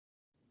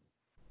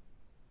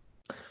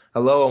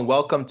Hello and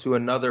welcome to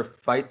another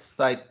Fight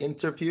Site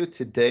interview.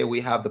 Today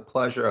we have the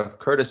pleasure of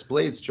Curtis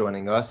Blaydes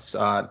joining us,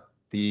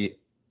 the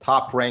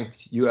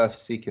top-ranked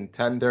UFC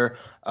contender.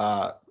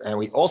 And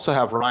we also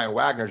have Ryan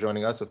Wagner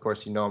joining us. Of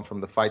course, you know him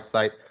from the Fight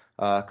Site.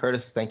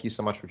 Curtis, thank you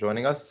so much for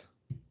joining us.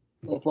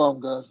 No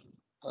problem, guys.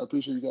 I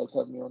appreciate you guys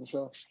having me on the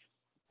show.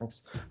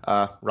 Thanks.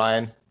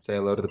 Ryan, say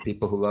hello to the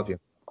people who love you.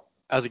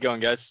 How's it going,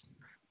 guys?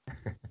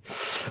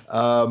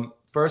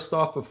 First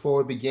off, before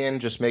we begin,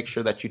 just make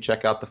sure that you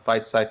check out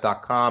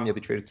thefightsite.com. You'll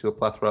be treated to a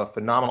plethora of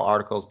phenomenal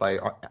articles by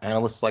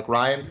analysts like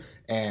Ryan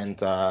and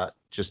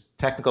just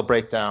technical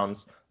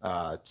breakdowns,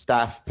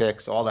 staff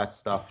picks, all that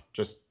stuff.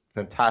 Just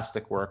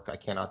fantastic work. I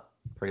cannot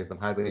praise them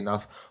highly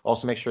enough.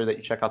 Also, make sure that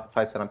you check out the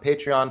Fight Site on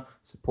Patreon.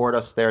 Support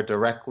us there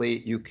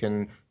directly. You're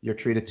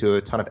treated to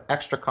a ton of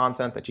extra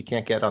content that you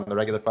can't get on the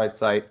regular Fight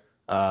Site.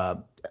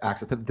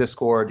 Access to the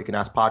Discord. You can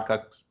ask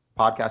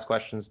podcast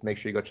questions. Make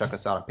sure you go check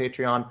us out on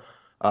Patreon.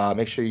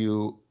 Make sure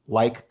you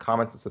like,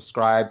 comment, and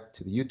subscribe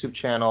to the YouTube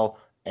channel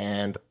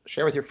and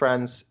share with your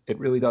friends. It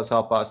really does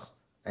help us.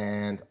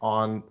 And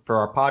for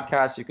our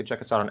podcast, you can check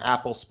us out on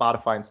Apple,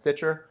 Spotify, and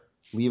Stitcher.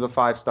 Leave a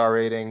 5-star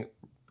rating,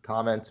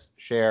 comments,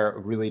 share.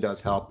 It really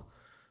does help.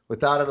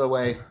 With that out of the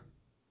way,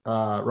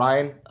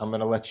 Ryan, I'm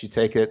going to let you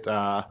take it.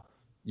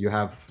 You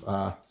have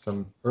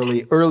some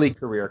early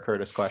career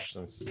Curtis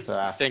questions to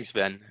ask. Thanks,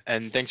 Ben.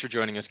 And thanks for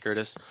joining us,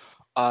 Curtis.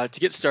 To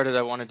get started,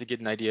 I wanted to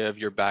get an idea of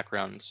your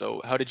background. So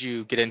how did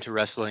you get into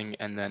wrestling,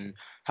 and then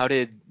how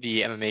did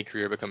the MMA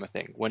career become a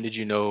thing? When did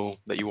you know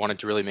that you wanted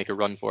to really make a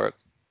run for it?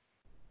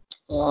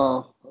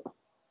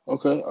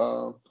 Okay.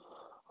 I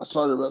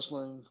started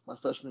wrestling my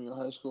freshman year of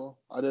high school.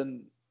 I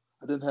didn't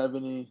have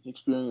any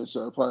experience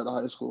prior to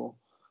high school.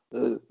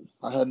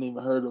 I hadn't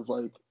even heard of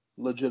like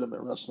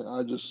legitimate wrestling.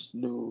 I just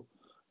knew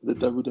the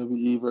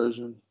WWE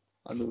version.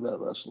 I knew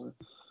that wrestling.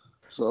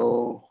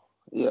 So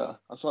yeah,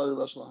 I started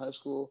wrestling in high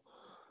school.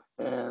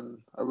 And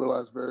I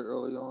realized very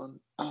early on,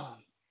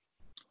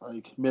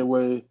 like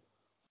midway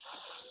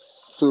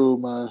through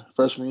my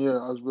freshman year,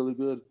 I was really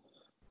good.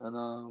 And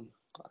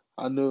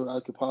I knew I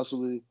could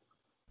possibly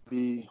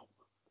be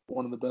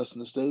one of the best in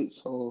the state.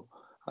 So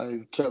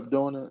I kept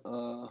doing it,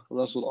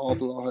 wrestled all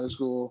throughout high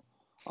school.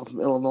 I'm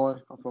from Illinois.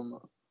 I'm from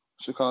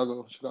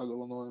Chicago,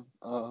 Illinois.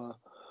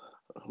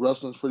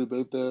 Wrestling's pretty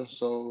big there.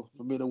 So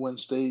for me to win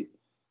state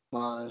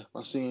my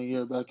senior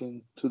year back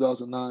in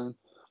 2009,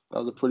 that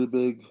was a pretty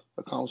big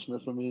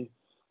accomplishment for me,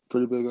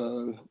 pretty big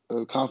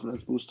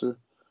confidence booster.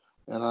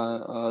 And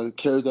I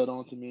carried that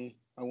on to me.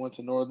 I went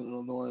to Northern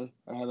Illinois.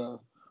 I had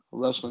a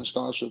wrestling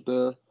scholarship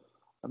there.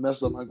 I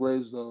messed up my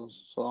grades, though,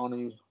 so I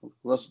only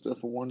wrestled there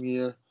for 1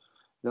 year.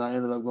 Then I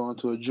ended up going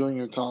to a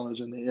junior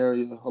college in the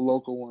area, a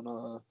local one.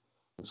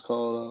 It's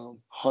called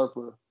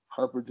Harper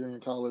Junior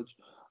College.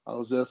 I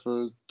was there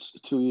for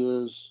 2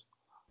 years.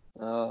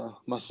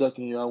 My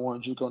second year, I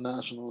won JUCO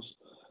Nationals.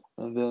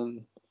 And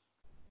then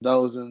that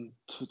was in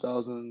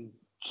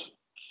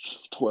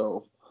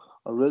 2012.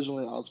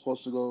 Originally, I was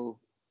supposed to go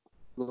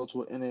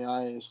to an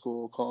NAIA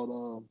school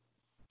called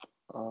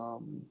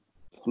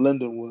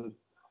Lindenwood,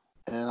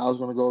 and I was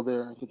going to go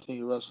there and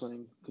continue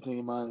wrestling,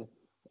 continue my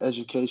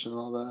education and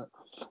all that.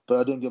 But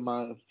I didn't get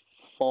my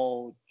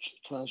fall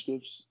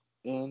transcripts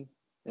in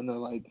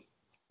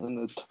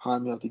the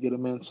time you have to get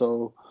them in,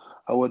 so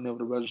I wasn't able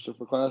to register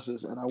for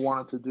classes. And I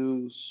wanted to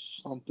do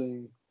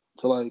something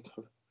to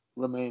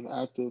remain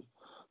active.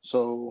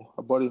 So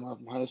a buddy of mine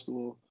from high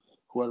school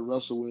who I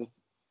wrestled with,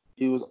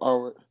 he was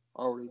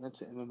already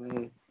into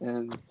MMA,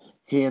 and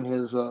he and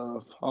his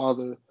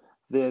father,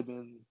 they had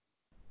been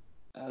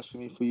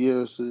asking me for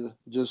years to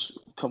just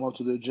come up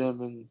to their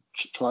gym and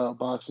try out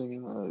boxing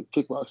and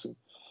kickboxing.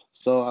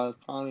 So I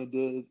finally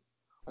did,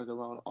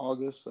 around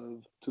August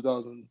of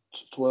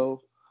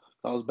 2012.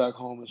 I was back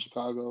home in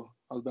Chicago.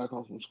 I was back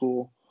home from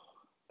school,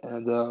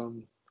 and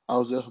I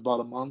was there for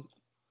about a month,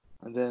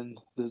 and then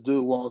this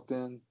dude walked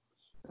in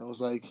and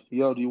was like,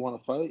 "Yo, do you want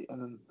to fight?" And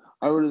then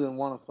I really didn't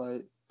want to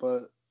fight,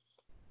 but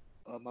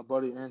my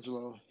buddy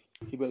Angelo,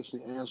 he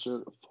basically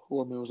answered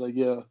for me and was like,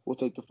 "Yeah, we'll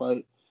take the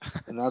fight."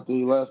 And after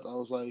he left, I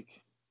was like,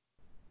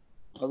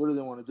 I really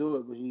didn't want to do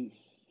it, but he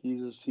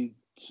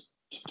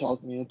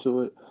talked me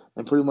into it.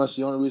 And pretty much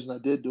the only reason I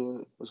did do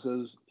it was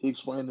because he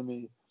explained to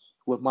me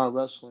with my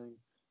wrestling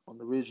on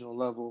the regional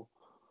level,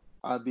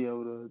 I'd be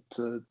able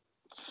to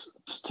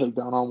take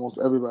down almost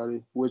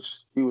everybody,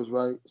 which he was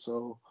right.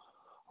 So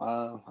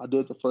I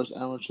did the first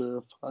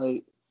amateur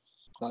fight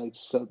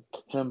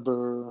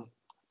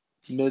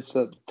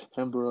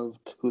mid-September of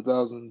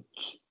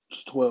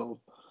 2012.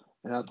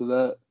 And after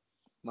that,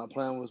 my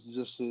plan was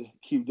just to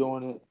keep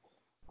doing it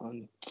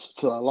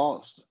until I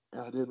lost.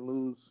 And I didn't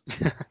lose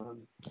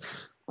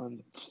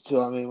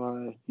until I made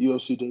my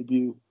UFC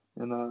debut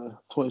in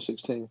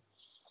 2016.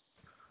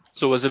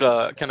 So was it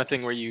a kind of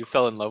thing where you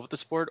fell in love with the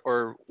sport,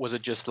 or was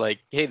it just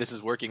like, hey, this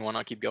is working, why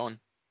not keep going?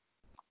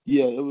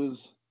 Yeah, it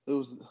was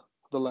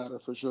the latter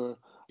for sure.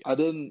 I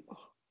didn't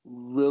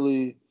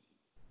really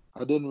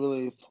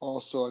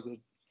foster a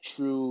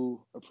true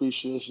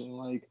appreciation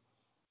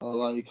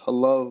like a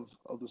love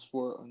of the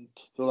sport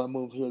until I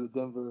moved here to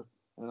Denver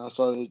and I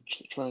started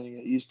training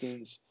at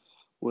Easton's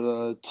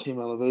with Team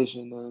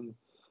Elevation and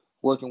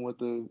working with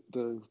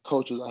the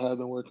coaches I have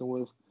been working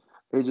with.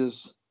 They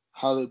just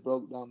how they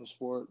broke down the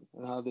sport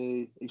and how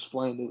they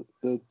explained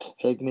the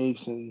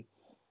techniques and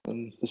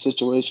the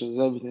situations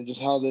and everything,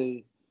 just how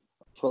they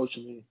approach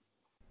me.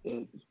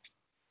 It,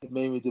 it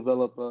made me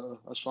develop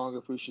a stronger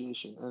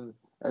appreciation. And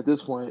at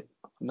this point,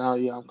 now,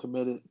 yeah, I'm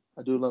committed.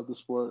 I do love the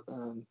sport,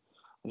 and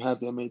I'm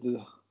happy I made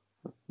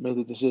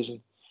the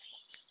decision.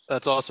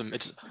 That's awesome.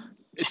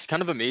 It's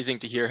kind of amazing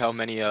to hear how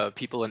many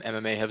people in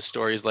MMA have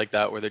stories like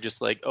that where they're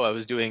just like, oh, I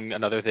was doing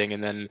another thing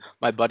and then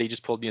my buddy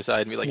just pulled me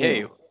aside and be like,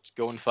 hey, Yeah. let's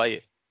go and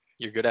fight.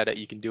 You're good at it.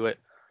 You can do it.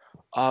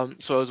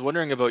 So I was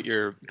wondering about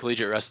your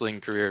collegiate wrestling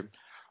career.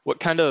 What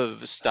kind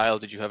of style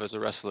did you have as a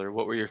wrestler?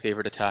 What were your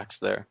favorite attacks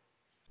there?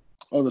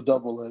 Oh, the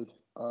double leg.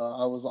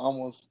 I was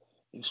almost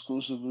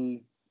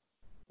exclusively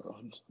uh,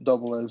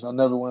 double legs. I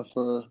never went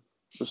for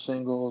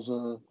singles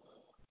or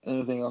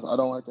anything else. I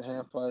don't like the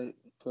hand fight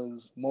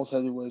because most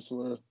heavyweights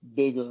were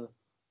bigger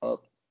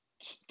up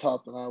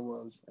top than I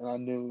was, and I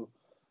knew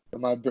that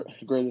my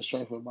greatest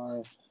strength was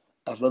my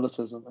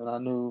athleticism, and I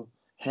knew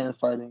hand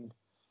fighting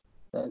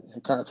that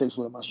it kind of takes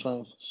away my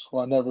strength. So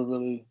I never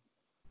really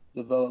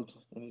developed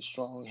any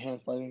strong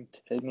hand fighting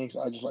techniques.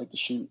 I just like to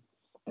shoot,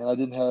 and I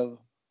didn't have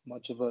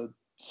much of a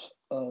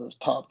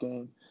top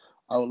game.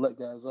 I would let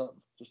guys up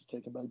just to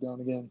take them back down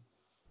again.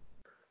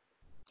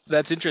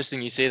 That's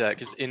interesting you say that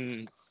because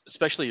in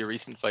especially your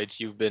recent fights,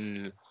 you've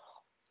been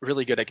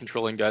really good at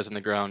controlling guys on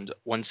the ground.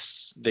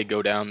 Once they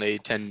go down, they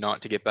tend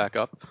not to get back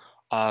up.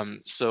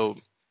 So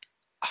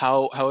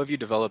how have you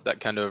developed that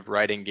kind of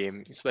riding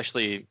game,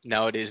 especially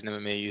nowadays in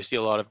MMA? You see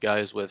a lot of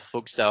guys with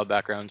folk style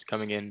backgrounds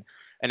coming in,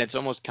 and it's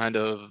almost kind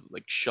of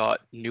like shot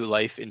new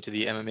life into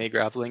the MMA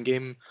grappling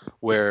game,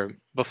 where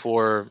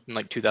before in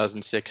like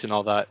 2006 and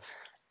all that,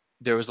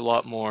 there was a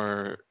lot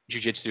more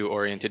jiu-jitsu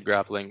oriented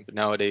grappling, but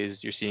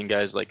nowadays you're seeing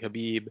guys like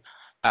Habib,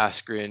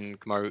 Askren,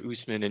 Kamaru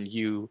Usman, and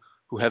you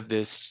who have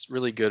this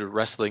really good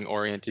wrestling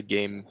oriented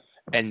game,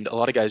 and a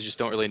lot of guys just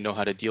don't really know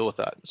how to deal with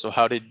that. So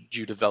how did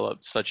you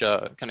develop such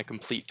a kind of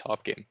complete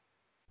top game?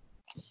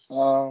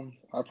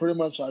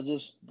 I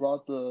just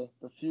brought the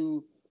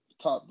few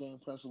top game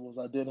principles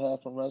I did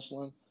have from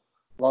wrestling,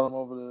 brought them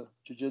over to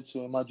jiu-jitsu,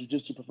 and my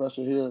jiu-jitsu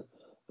professor here,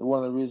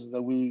 one of the reasons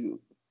that we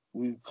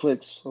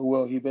clicked so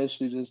well, he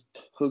basically just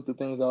took the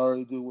things I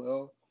already do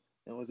well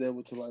and was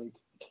able to like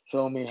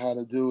tell me how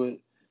to do it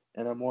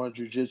in a more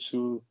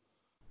jiu-jitsu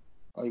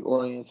like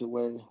oriented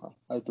way.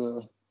 Like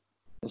the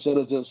instead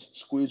of just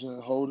squeezing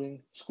and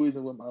holding,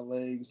 squeezing with my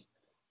legs,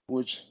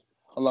 which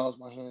allows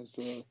my hands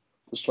to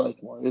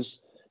strike more. It's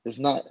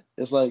not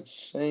it's like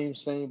same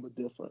but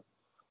different.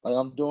 Like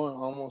I'm doing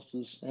almost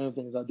the same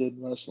things I did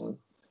in wrestling,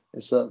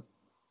 except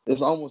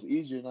it's almost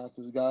easier now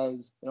because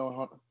guys they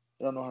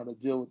don't know how to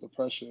deal with the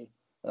pressure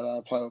that I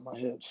apply with my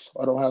hips.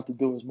 I don't have to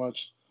do as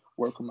much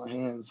work with my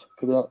hands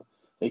because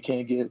they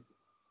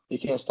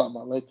can't stop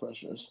my leg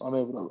pressure. So I'm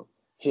able to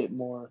hit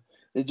more.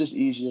 It's just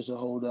easier to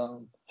hold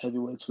down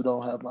heavyweights who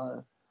don't have my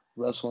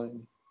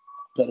wrestling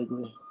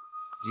pedigree.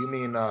 Do you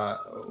mean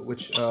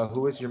which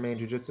who is your main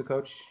jiu-jitsu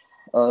coach?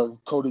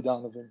 Cody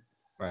Donovan.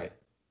 Right.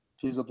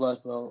 He's a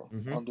black belt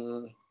Mm-hmm.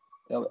 under.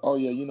 Oh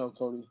yeah, you know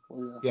Cody.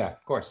 Well, Yeah,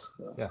 of course.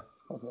 yeah, Yeah.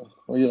 yeah. Okay.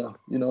 Well, yeah,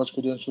 you know his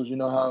credentials. You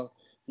know how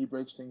he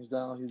breaks things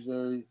down. He's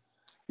very.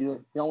 He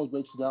almost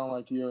breaks it down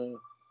like you're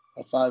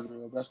a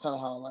 5-year-old. That's kind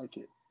of how I like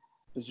it.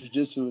 Because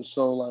jiu-jitsu is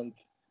so like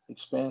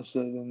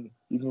expansive, and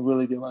you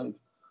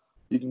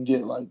can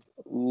get like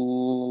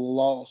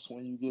lost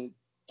when you get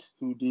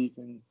too deep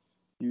and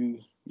you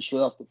stray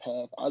off the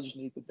path. I just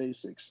need the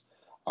basics.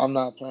 I'm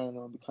not planning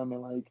on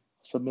becoming like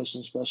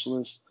submission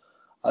specialist.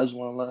 I just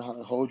want to learn how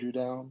to hold you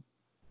down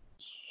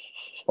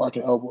so I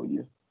can elbow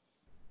you.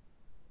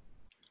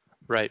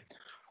 Right.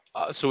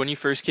 So when you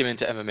first came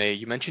into MMA,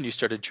 you mentioned you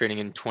started training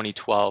in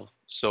 2012.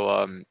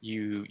 So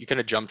you kind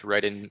of jumped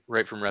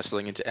right from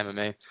wrestling into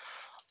MMA.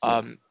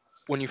 Yeah.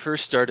 When you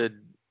first started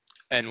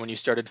and when you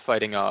started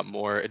fighting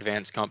more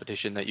advanced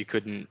competition that you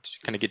couldn't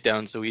kind of get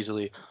down so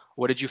easily,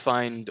 what did you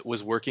find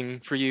was working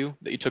for you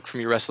that you took from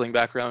your wrestling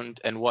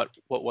background, and what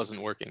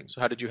wasn't working?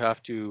 So how did you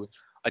have to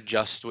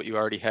adjust what you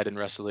already had in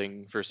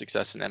wrestling for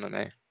success in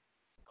MMA?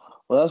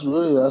 Well,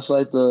 that's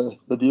like the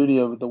beauty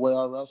of it. The way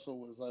I wrestle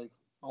was like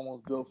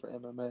almost built for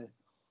MMA.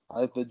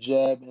 Like the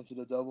jab into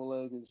the double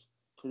leg is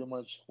pretty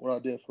much what I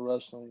did for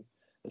wrestling,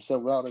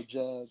 except without a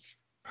jab.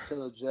 Instead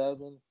of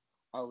jabbing,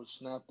 I would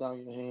snap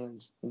down your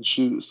hands and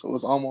shoot. So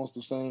it's almost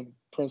the same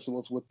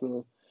principles with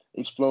the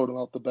exploding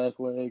off the back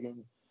leg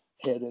and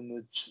head in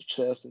the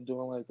chest and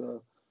doing like a.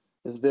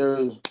 It's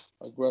very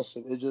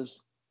aggressive. It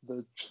just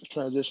the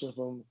transition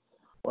from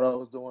what I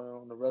was doing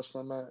on the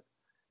wrestling mat,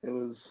 it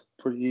was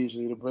pretty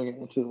easy to bring it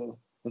into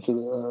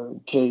the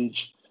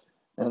cage,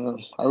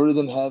 and I really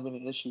didn't have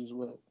any issues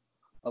with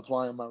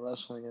applying my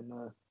wrestling in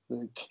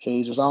the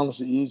cage. It's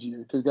honestly easier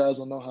because guys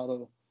don't know how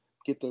to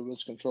get their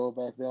wrist control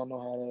back. They don't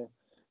know how to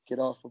get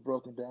off a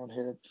broken down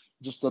hip.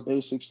 Just the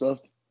basic stuff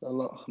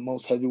that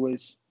most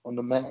heavyweights on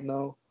the mat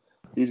know.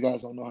 These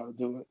guys don't know how to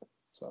do it.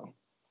 So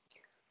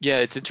Yeah,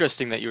 it's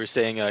interesting that you were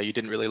saying you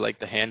didn't really like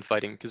the hand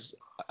fighting, because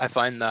I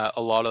find that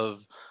a lot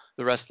of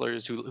the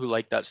wrestlers who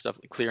like that stuff,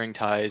 like clearing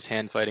ties,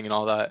 hand fighting, and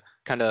all that,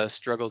 kind of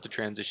struggle to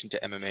transition to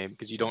MMA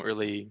because you don't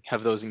really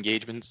have those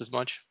engagements as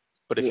much.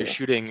 But if you're yeah,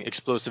 shooting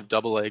explosive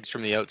double legs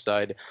from the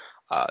outside,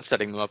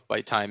 setting them up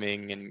by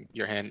timing and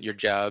your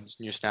jabs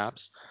and your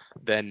snaps,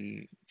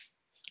 then,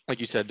 like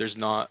you said, there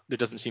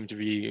doesn't seem to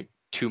be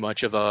too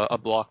much of a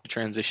block to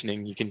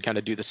transitioning. You can kind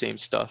of do the same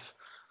stuff.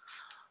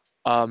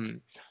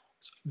 Um,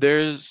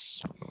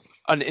 there's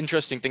an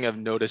interesting thing I've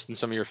noticed in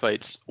some of your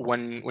fights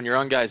when you're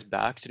on guys'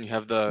 backs and you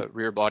have the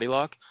rear body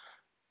lock.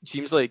 It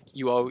seems like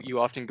you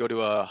often go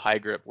to a high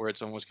grip where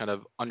it's almost kind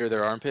of under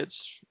their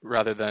armpits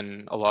rather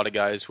than a lot of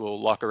guys who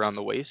will lock around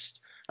the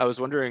waist. I was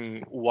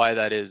wondering why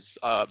that is.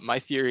 My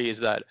theory is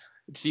that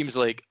it seems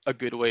like a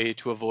good way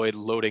to avoid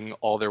loading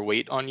all their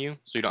weight on you,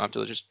 so you don't have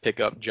to just pick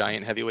up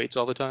giant heavyweights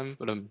all the time.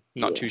 But I'm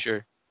not yeah. too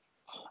sure.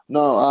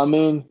 No, I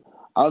mean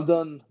I've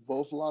done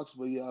both locks,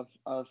 but yeah,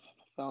 I've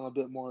found a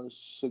bit more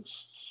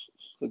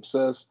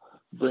success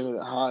bringing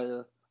it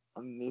higher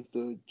underneath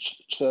the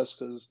chest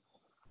because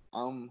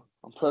I'm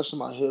pressing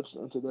my hips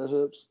into their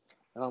hips,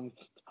 and I'm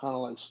kind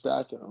of like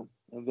stacking them.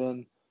 And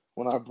then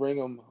when I bring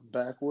them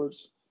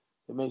backwards,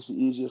 it makes it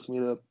easier for me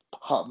to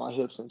pop my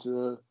hips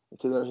into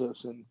their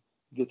hips and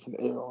get some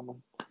air on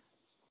them.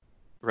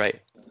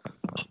 Right.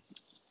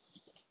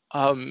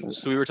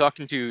 So we were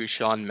talking to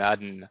Sean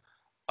Madden,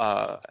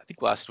 I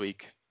think last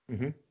week,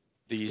 Mm-hmm.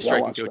 the Yeah, I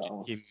striking watched coach. that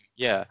one.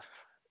 Yeah,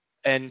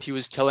 and he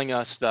was telling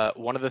us that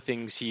one of the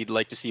things he'd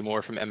like to see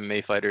more from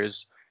MMA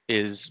fighters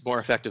is more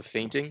effective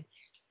feinting.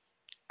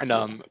 And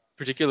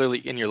particularly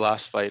in your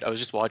last fight, I was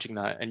just watching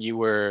that, and you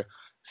were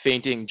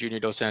feinting Junior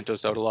Dos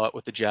Santos out a lot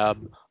with the jab.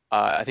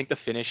 I think the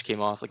finish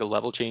came off like a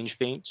level change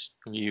feint.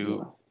 Yeah.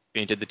 You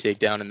feinted the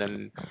takedown and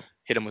then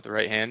hit him with the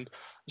right hand.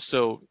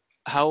 So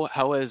how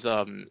has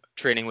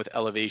training with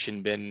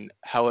elevation been?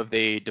 How have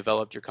they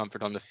developed your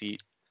comfort on the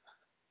feet?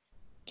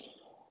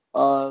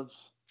 Uh,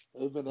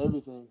 it's been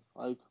everything.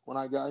 Like when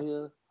I got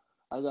here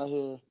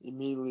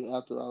immediately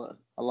after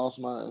I lost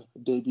my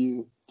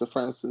debut to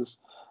Francis.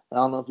 I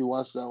don't know if you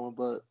watched that one,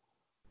 but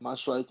my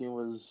striking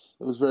was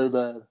very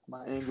bad.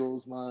 My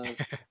angles, my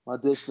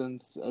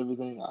distance,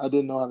 everything. I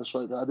didn't know how to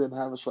strike. I didn't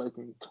have a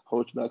striking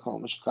coach back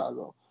home in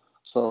Chicago,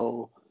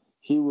 so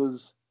he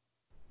was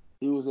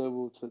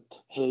able to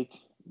take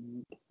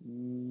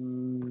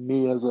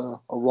me as a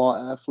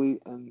raw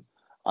athlete, and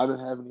I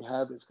didn't have any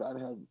habits. I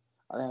didn't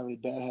have any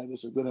bad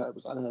habits or good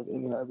habits. I didn't have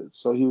any habits.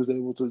 So he was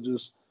able to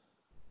just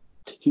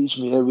teach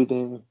me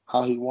everything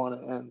how he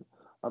wanted. And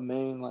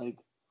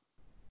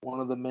one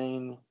of the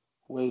main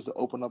ways to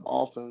open up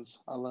offense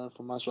I learned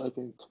from my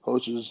striking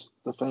coaches,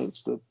 the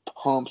feints, the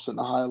pumps and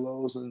the high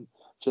lows, and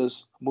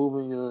just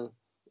moving your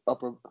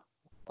upper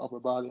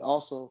body.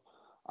 Also,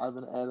 I've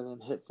been adding in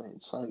hip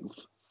feints, like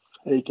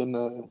faking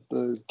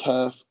the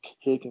calf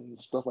kick and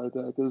stuff like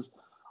that, because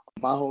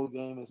my whole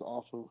game is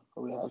off of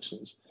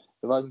reactions.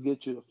 If I can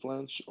get you to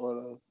flinch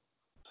or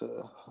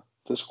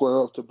to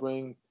square up, to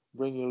bring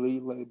your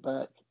lead leg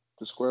back,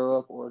 to square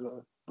up, or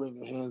to bring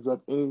your hands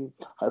up, any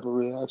type of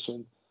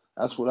reaction,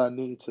 that's what I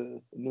need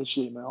to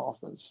initiate my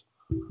offense.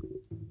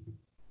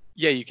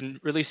 Yeah, you can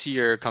really see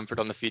your comfort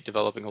on the feet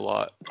developing a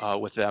lot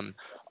with them.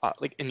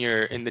 Like in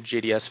the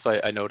JDS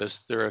fight, I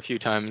noticed there were a few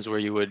times where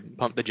you would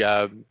pump the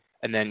jab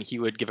and then he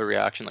would give a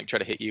reaction, like try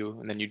to hit you,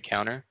 and then you'd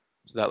counter.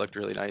 So that looked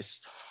really nice.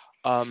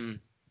 Um,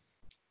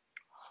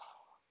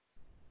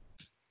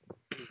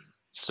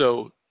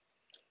 so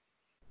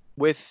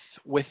with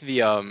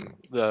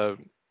the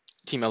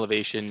team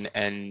elevation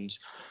and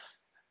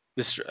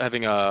this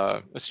having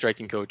a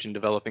striking coach and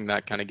developing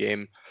that kind of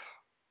game,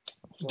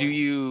 do So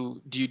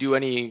you do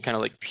any kind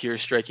of like pure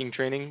striking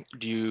training?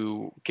 Do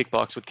you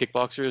kickbox with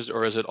kickboxers,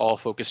 or is it all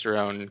focused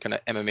around kind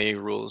of MMA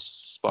rules,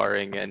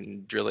 sparring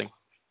and drilling?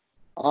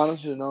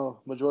 honestly, no.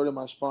 Majority of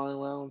my sparring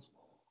rounds,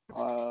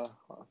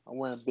 I'm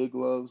wearing big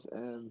gloves,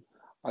 and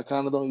I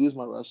kind of don't use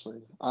my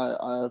wrestling.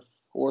 I've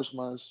forced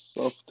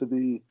myself to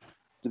be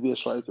a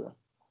striker.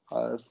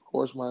 I've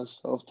forced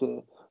myself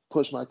to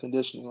push my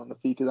conditioning on the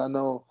feet because I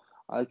know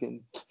I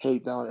can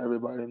take down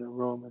everybody in the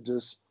room and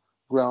just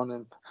ground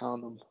and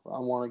pound them. I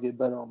want to get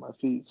better on my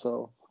feet,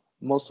 so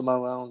most of my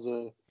rounds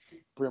are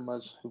pretty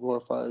much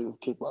glorified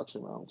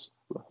kickboxing rounds.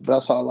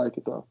 That's how I like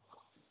it, though.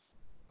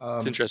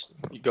 It's Um, interesting.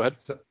 Go ahead.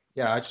 so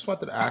yeah, I just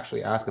wanted to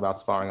actually ask about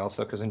sparring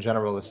also, because in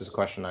general, this is a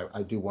question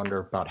I do wonder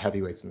about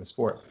heavyweights in the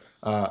sport.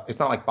 It's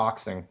not like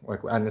boxing,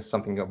 like, and this is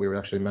something that we were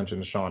actually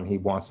mentioned to Sean. He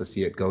wants to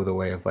see it go the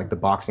way of like the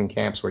boxing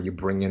camps where you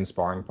bring in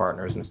sparring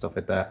partners and stuff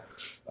like that.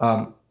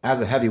 As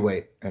a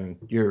heavyweight, and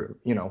you're,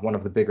 one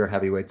of the bigger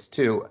heavyweights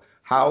too,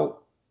 how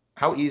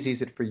easy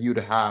is it for you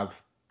to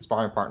have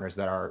sparring partners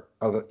that are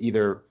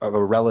either of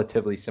a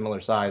relatively similar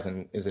size,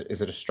 and is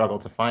it a struggle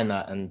to find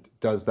that, and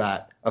does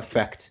that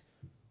affect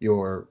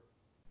your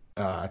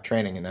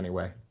training in any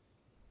way?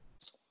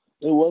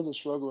 It was a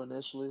struggle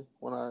initially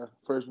when I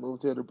first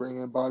moved here to bring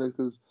in bodies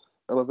because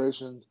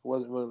Elevation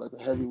wasn't really like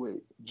a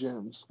heavyweight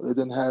gym, so they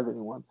didn't have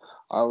anyone.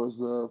 I was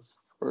the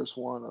first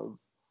one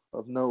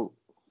of note.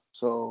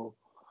 So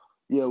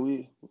yeah,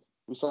 we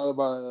started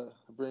by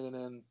bringing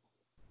in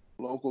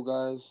local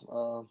guys.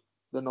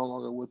 They're no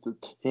longer with the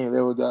team.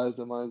 They were guys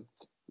that my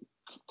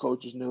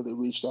coaches knew. They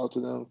reached out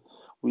to them.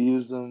 We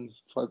used them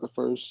for like the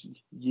first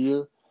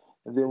year,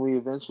 and then we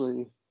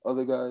eventually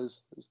other guys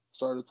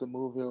started to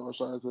move here or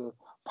started to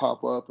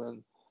pop up,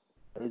 and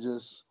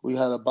we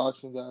had a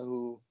boxing guy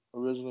who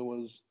originally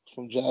was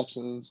from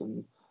Jackson's,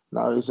 and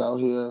now he's out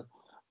here.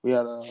 We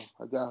had a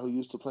guy who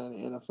used to play in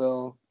the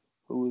NFL,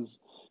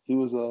 he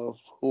was a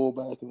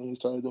fullback, and then he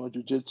started doing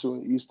jiu-jitsu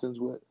at Easton's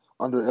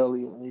under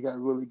Elliott, and he got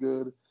really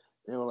good. And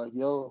they were like,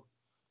 "Yo,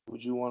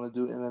 would you want to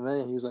do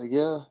MMA?" And he was like,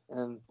 "Yeah."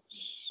 And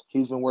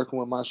he's been working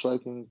with my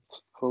striking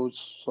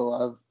coach,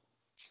 so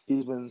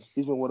he's been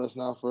with us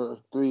now for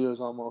 3 years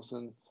almost,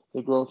 and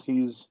the growth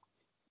he's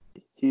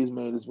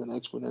made has been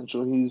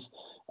exponential. He's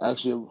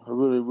actually a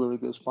really, really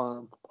good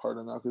sparring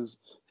partner now because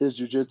his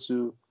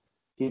jiu-jitsu,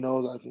 he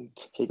knows I can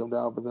take him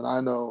down, but then I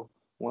know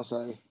once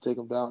I take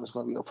him down, it's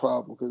going to be a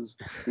problem because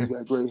he's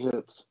got great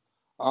hips.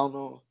 I don't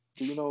know.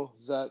 Do you know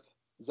Zach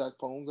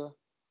Ponga?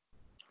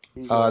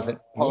 He's a The name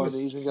is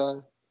Polynesian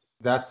guy.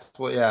 that's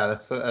what. Yeah,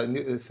 that's I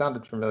knew, it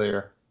sounded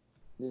familiar.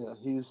 Yeah,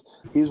 he's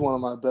one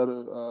of my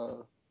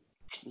better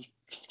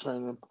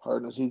training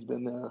partners. He's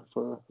been there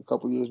for a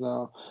couple years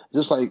now.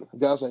 Just like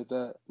guys like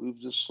that, we've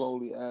just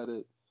slowly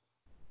added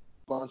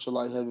a bunch of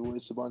light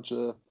heavyweights,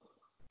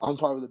 I'm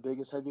probably the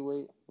biggest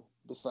heavyweight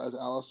besides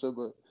Alistair,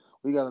 but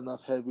we got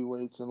enough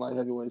heavyweights and light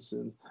heavyweights,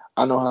 and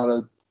I know how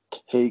to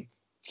take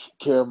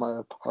care of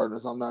my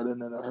partners. I'm not in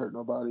there to hurt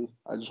nobody.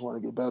 I just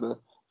want to get better.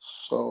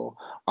 So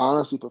I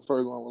honestly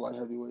prefer going with light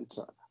heavyweights.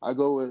 I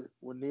go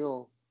with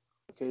Neil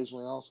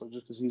occasionally also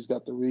just because he's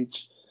got the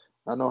reach.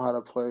 I know how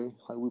to play.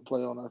 Like we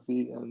play on our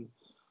feet, and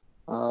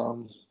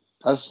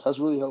that's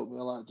really helped me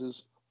a lot.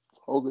 Just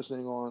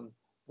focusing on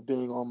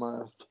being on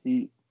my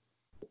feet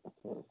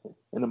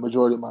in the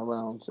majority of my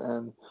rounds,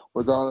 and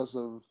regardless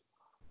of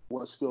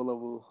what skill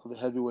level the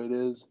heavyweight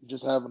is,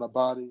 just having a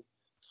body,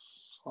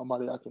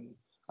 somebody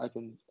I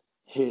can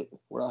hit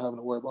without having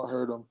to worry about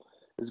hurt them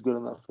is good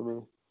enough for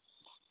me.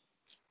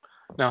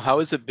 Now, how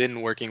has it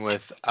been working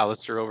with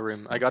Alistair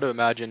Overeem? I got to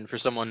imagine for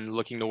someone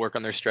looking to work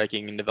on their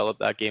striking and develop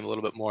that game a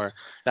little bit more,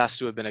 it has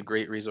to have been a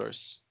great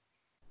resource.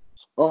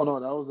 Oh no,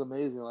 that was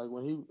amazing. Like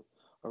when he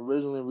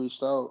originally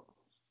reached out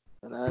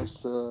and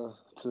asked to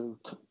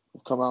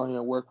come out here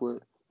and work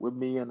with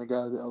me and the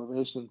guys at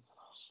Elevation,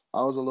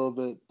 I was a little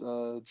bit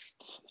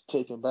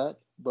taken back,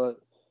 but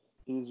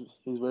he's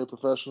very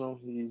professional.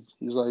 He's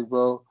like,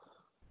 bro,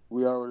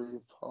 we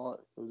already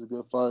fought. It was a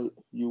good fight.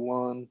 You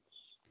won,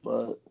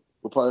 but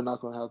we're probably not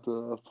going to have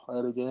to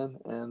fight again.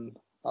 And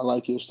I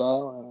like your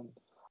style, and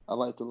I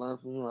like to learn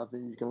from you. I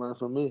think you can learn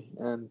from me,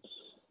 and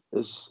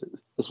it's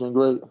been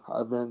great.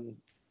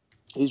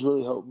 He's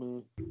really helped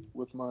me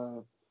with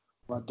my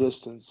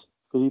distance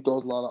because he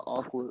throws a lot of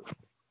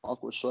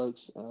awkward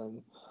strikes,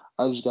 and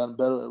I just gotten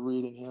better at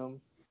reading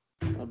him.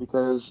 And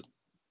because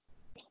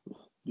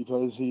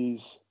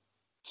he's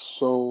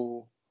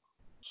so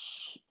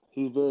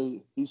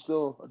he's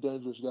still a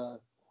dangerous guy.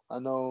 I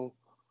know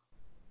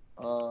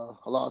a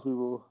lot of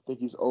people think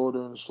he's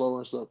older and slower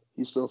and stuff.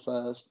 He's still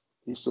fast.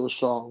 He's still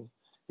strong.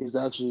 He's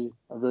actually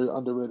a very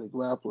underrated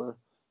grappler.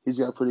 He's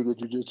got pretty good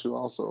jiu-jitsu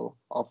also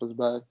off his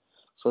back.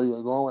 So yeah,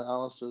 going with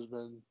Alistair's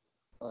been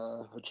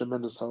a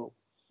tremendous help.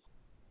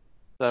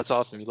 That's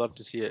awesome. You love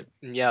to see it.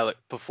 And yeah, like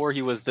before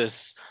he was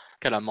this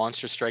kind of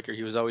monster striker,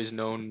 he was always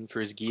known for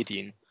his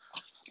guillotine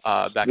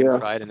back in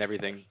Pride and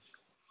everything.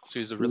 So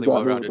he's a really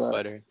well-rounded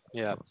fighter.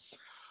 Yeah.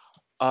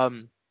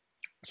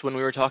 So when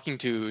we were talking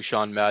to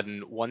Sean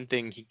Madden, one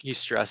thing he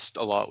stressed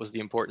a lot was the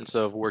importance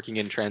of working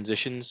in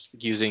transitions,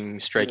 using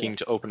striking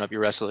to open up your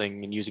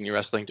wrestling and using your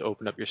wrestling to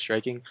open up your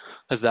striking.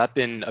 Has that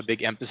been a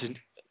big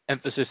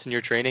emphasis in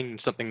your training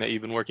and something that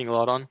you've been working a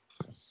lot on?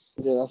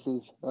 Yeah,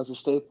 that's a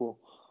staple.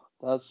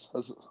 That's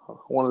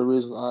one of the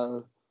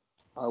reasons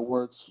I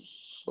work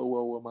so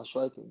well with my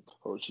striking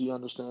coach. He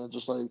understands,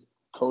 just like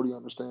Cody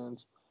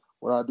understands,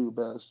 what I do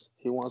best.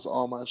 He wants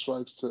all my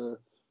strikes to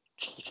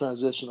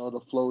transition or to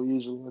flow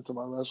easily into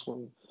my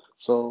wrestling.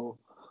 So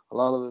a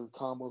lot of the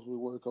combos we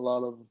work, a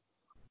lot of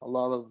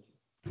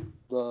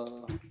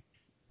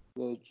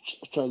the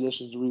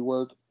transitions we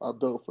work are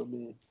built for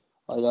me.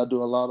 Like I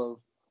do a lot of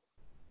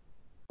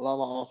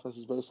my offense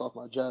is based off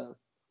my jab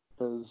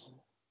because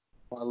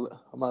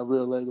my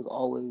rear leg is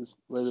always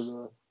ready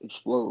to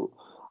explode.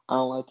 I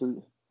don't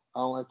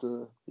like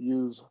to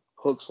use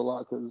hooks a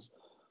lot because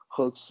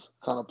hooks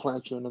kind of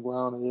plant you in the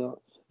ground and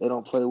they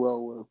don't play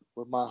well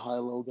with my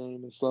high-low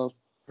game and stuff.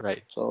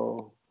 Right.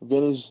 So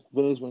Vinny's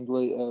been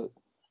great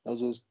at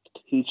just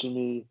teaching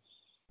me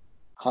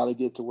how to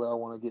get to where I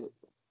want to get.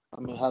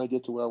 I mean, how to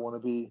get to where I want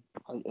to be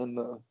in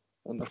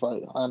the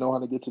fight. I know how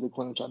to get to the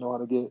clinch. I know how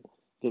to get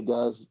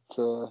guys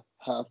to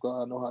half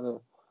guard. I know how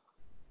to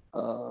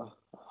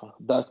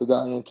back a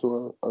guy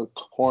into a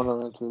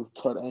corner and to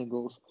cut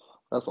angles.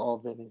 That's all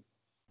Vinny.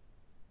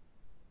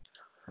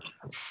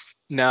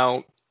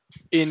 Now,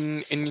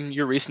 in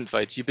your recent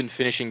fights, you've been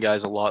finishing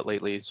guys a lot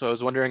lately. So I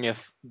was wondering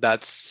if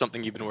that's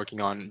something you've been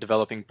working on,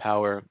 developing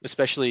power,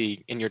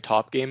 especially in your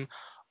top game.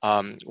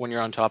 When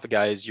you're on top of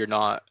guys, you're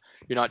not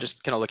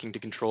just kind of looking to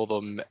control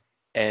them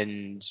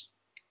and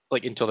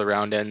like until the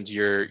round ends.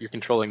 You're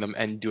controlling them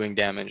and doing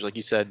damage, like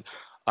you said,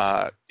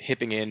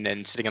 hipping in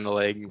and sitting on the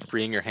leg, and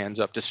freeing your hands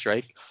up to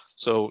strike.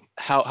 So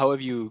how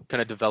have you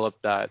kind of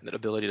developed that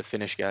ability to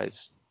finish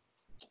guys?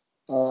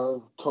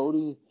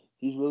 Cody,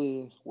 he's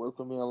really worked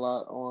with me a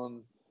lot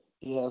on.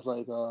 He has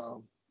like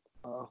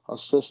a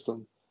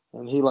system,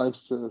 and he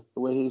likes to the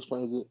way he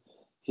explains it.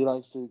 He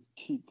likes to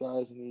keep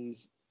guys in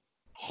these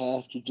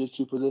half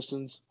jujitsu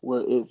positions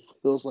where it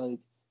feels like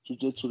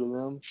jujitsu to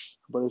them,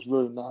 but it's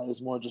really not.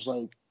 It's more just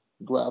like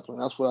grappling.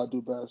 That's what I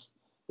do best.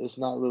 It's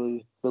not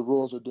really the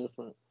rules are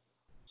different.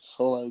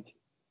 So like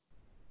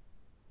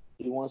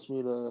he wants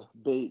me to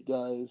bait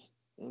guys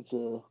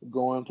into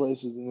going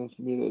places, and then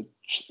for me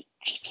to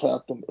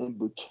trap them in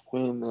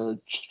between their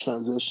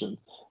transition,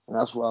 and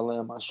that's where I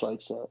land my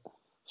strikes at.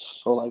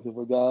 So like if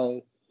I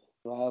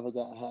have a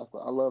guy in half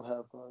guard, I love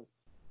half guard.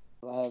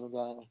 If I have a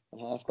guy in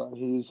half guard,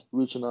 he's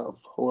reaching up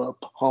for a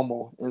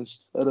pummel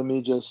instead of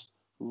me just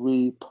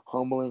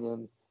re-pummeling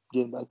and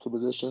getting back to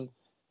position.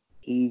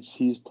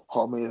 He's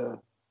taught me to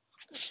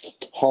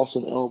toss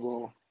an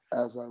elbow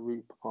as I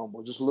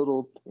re-pummel, just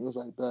little things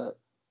like that,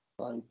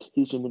 like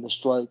teaching me to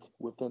strike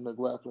within the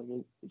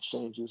grappling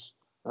exchanges.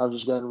 I've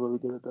just gotten really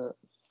good at that.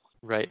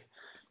 Right.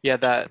 Yeah,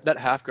 that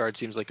half guard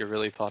seems like a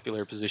really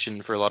popular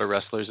position for a lot of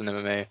wrestlers in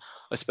MMA.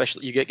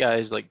 Especially you get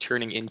guys like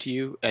turning into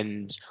you,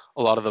 and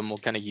a lot of them will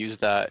kind of use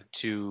that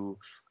to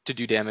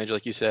do damage,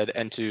 like you said,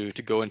 and to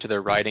go into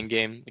their riding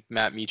game. Like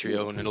Matt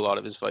Mitrione in a lot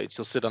of his fights,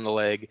 he'll sit on the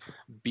leg,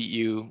 beat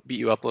you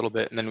up a little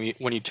bit, and then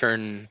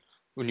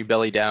when you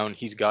belly down,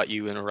 he's got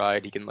you in a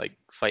ride. He can like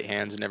fight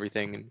hands and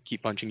everything and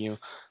keep punching you.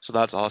 So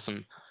that's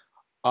awesome.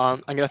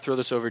 I'm gonna throw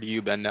this over to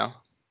you, Ben, now.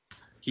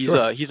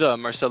 Sure. He's a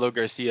Marcelo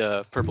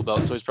Garcia purple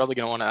belt, so he's probably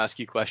gonna want to ask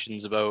you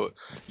questions about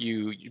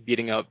you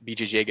beating up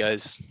BJJ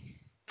guys.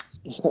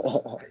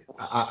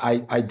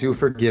 I do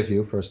forgive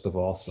you, first of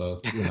all.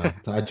 So,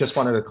 I just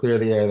wanted to clear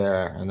the air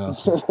there. I know.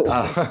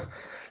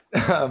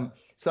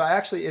 So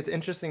it's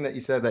interesting that you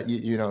said that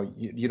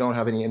you don't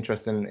have any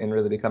interest in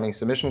really becoming a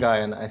submission guy.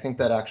 And I think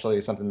that actually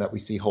is something that we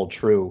see hold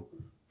true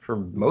for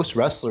most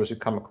wrestlers who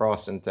come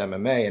across into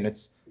MMA. And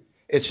it's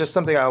just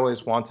something I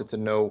always wanted to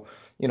know,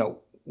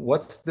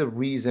 what's the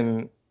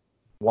reason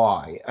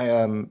why?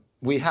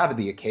 We have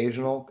the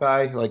occasional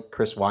guy like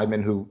Chris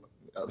Weidman, who,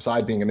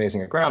 aside being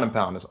amazing at ground and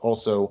pound, is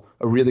also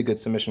a really good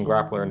submission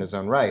grappler in his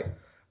own right.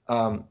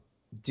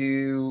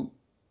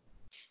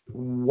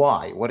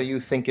 Why? What do you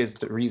think is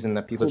the reason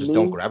that people just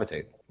don't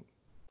gravitate?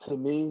 To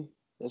me,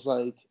 it's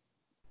like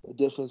the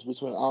difference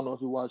between, I don't know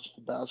if you watch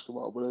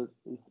basketball, but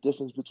the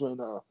difference between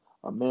a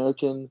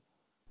American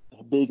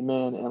big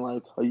man and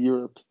like a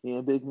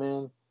European big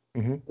man.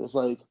 Mm-hmm. It's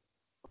like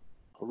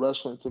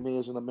wrestling to me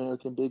is an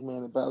American big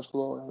man in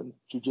basketball, and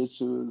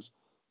jiu-jitsu is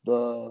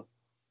the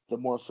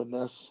more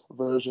finesse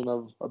version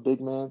of a big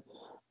man.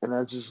 And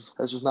that's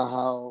just not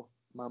how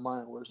my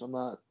mind works. I'm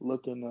not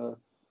looking to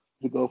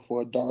go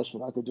for a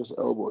Dartsman. I could just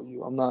elbow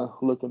you. I'm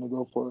not looking to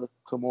go for a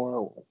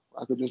Kimura.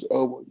 I could just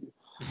elbow you.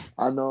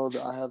 I know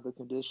that I have the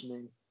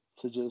conditioning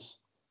to just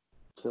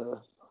to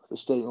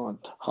stay on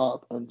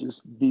top and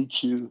just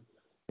beat you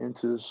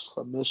into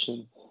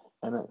submission.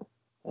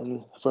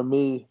 And for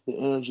me, the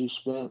energy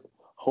spent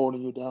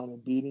holding you down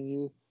and beating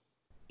you,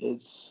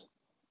 it's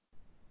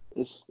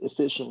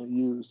efficiently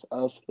used.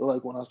 I feel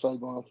like when I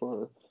start going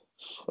for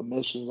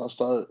submissions,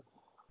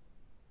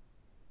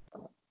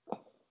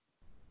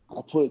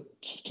 I put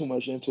too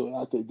much into it.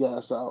 I could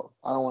gas out.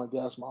 I don't want to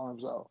gas my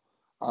arms out.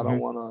 I don't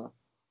want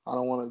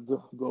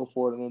to go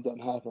for it and it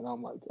doesn't happen.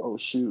 I'm like, oh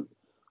shoot,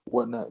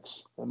 what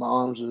next? And my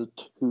arms are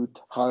too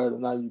tired.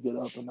 And now you get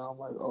up and now I'm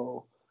like,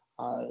 oh,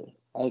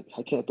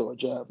 I can't throw a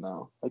jab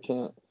now. I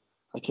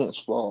can't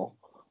sprawl.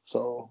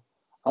 So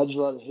I just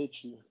rather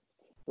hit you.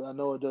 I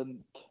know it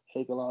doesn't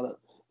take a lot of.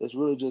 It's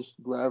really just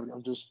gravity.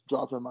 I'm just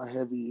dropping my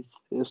heavy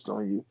fist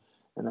on you,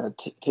 and that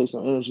takes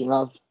no energy. And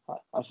I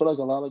feel like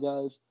a lot of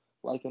guys,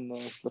 like in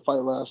the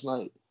fight last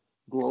night,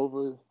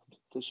 Glover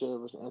Teixeira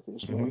versus Anthony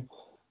Smith. Mm-hmm.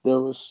 There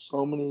was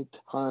so many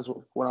times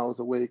when I was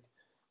awake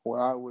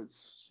where I would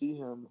see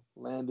him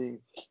landing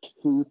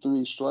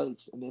 2-3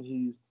 strikes, and then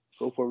he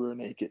go for rear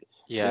naked.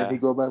 Yeah. And he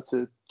go back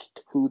to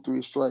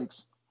 2-3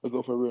 strikes or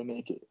go for rear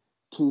naked.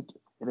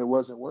 And it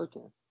wasn't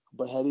working.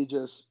 But had he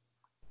just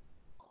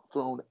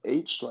thrown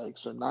 8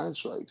 strikes or 9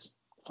 strikes,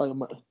 probably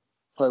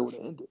would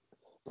have ended.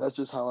 That's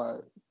just how I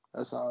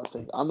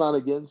think. I'm not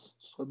against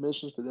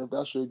submissions, because if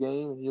that's your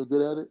game and you're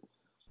good at it,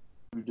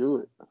 you do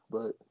it.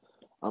 But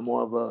I'm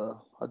more of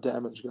a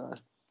damage guy.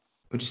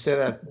 Would you say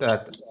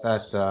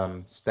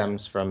that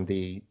stems from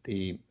the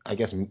I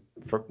guess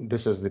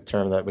this is the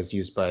term that was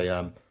used by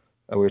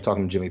we were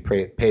talking to Jimmy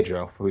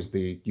Pedro, who's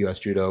the U.S.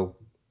 Judo,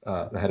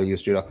 the head of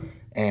U.S. Judo,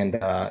 and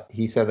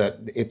he said that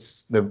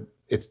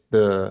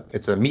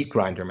it's a meat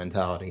grinder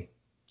mentality.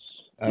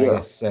 I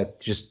guess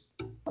just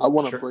I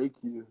want to sure. break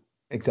you. I want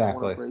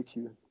Exactly. to break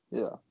you.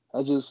 Yeah,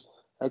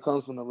 that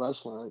comes from the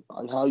wrestling,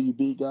 like how you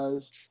beat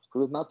guys.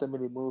 Because there's not that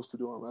many moves to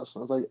do in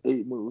wrestling. It's like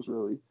 8 moves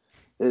really.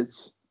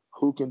 It's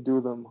who can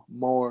do them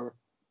more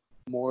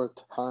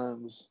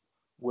times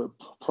with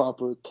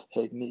proper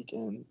technique.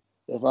 And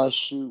if I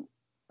shoot,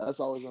 that's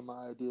always been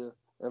my idea.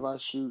 If I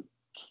shoot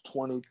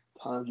 20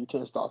 times, you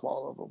can't stop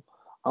all of them.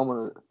 I'm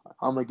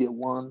gonna get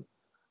one,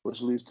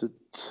 which leads to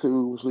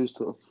two, which leads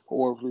to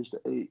four, which leads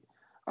to 8.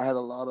 I had a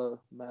lot of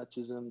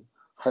matches in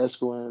high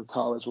school and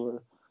college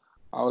where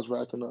I was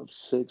racking up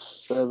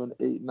 6, 7,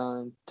 8,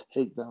 9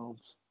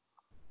 takedowns.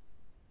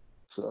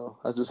 So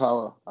that's just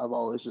how I've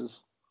always just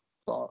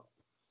thought.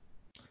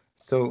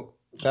 So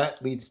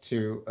that leads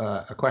to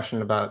a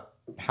question about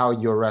how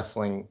your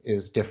wrestling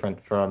is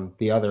different from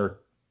the other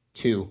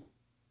two.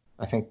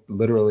 I think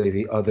literally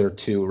the other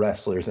two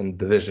wrestlers in the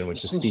division,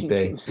 which is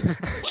Stipe,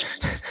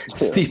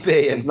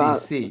 Stipe and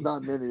DC. It's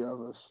not many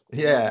of us.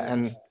 Yeah,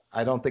 and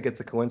I don't think it's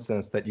a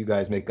coincidence that you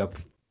guys make up,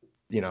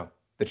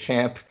 the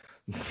champ,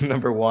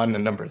 number 1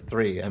 and number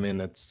 3. I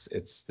mean,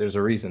 it's there's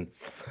a reason.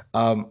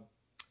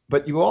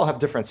 But you all have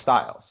different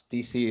styles.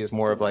 DC is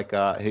more of like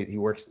he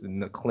works in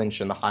the clinch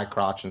and the high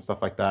crotch and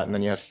stuff like that, and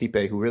then you have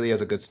Stipe, who really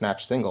has a good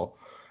snatch single.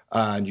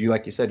 And you,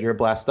 like you said, you're a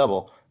blast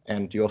double,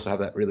 and you also have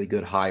that really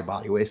good high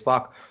body waist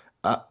lock.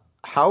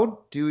 How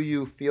do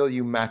you feel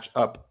you match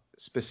up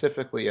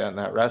specifically in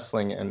that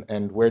wrestling,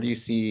 and where do you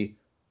see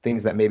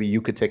things that maybe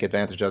you could take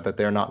advantage of that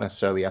they're not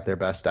necessarily at their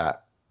best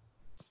at?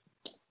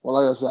 Well,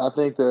 like I said, I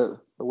think that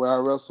the way I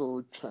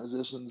wrestle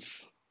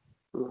transitions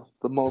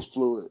the most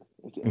fluid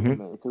into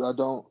MMA because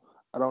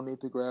I don't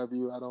need to grab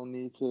you. I don't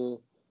need to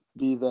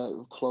be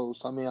that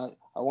close. I mean,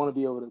 I want to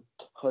be able to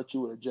touch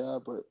you with a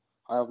jab, but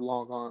I have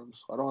long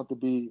arms. I don't have to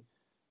be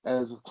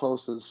as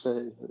close as,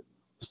 say,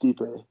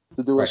 Stipe.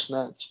 To do a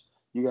snatch,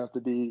 you have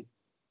to be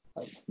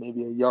like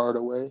maybe a yard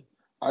away.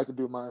 I could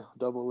do my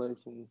double leg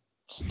from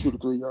 2 to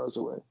 3 yards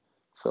away.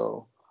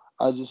 So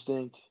I just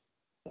think,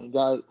 and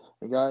guys,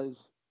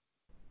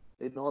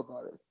 they know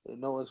about it. They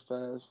know it's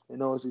fast. They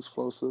know it's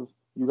explosive.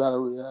 You got to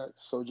react.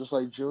 So just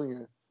like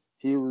Junior,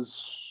 he was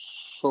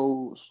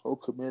so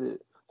committed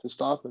to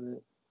stopping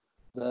it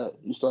that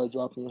you start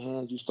dropping your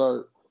hands. You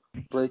start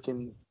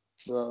breaking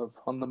the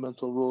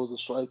fundamental rules of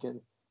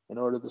striking in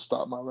order to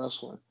stop my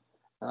wrestling.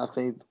 And I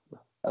think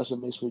that's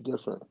what makes me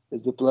different.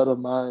 Is the threat of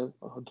my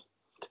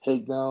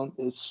takedown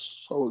is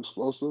so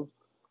explosive,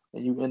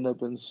 and you end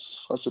up in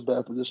such a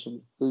bad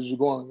position because you're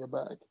going on your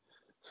back.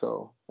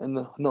 So,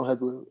 and no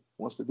heavyweight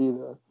wants to be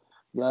there.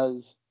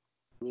 Guys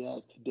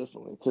react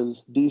differently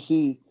because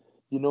DC,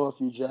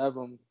 if you jab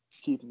him,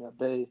 keep him at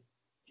bay,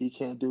 he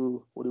can't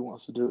do what he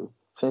wants to do.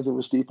 Same thing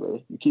with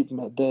Stipe. You keep him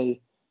at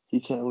bay, he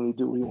can't really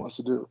do what he wants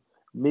to do.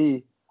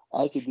 Me,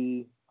 I could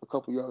be a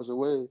couple yards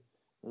away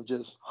and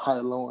just high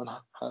low,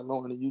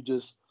 and you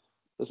just,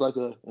 it's like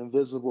an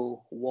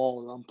invisible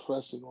wall that I'm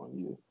pressing on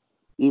you.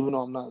 Even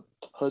though I'm not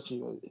touching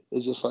you,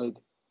 it's just like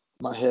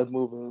my head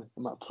moving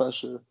and my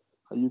pressure.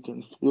 You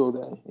can feel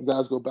that. And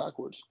guys go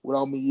backwards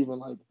without me even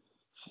like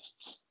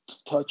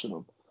touching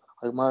them.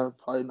 Like my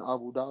fight in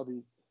Abu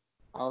Dhabi,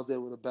 I was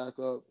able to back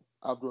up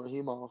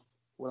Abdurrahimov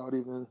without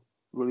even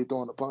really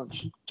throwing a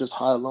punch, just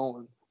high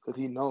lowing because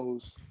he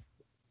knows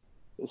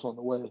it's on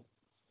the way.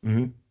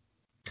 Mm-hmm.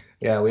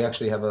 Yeah, we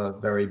actually have a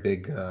very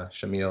big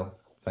Shamil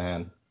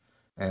fan,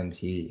 and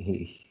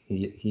he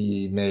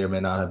may or may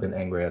not have been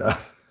angry at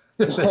us.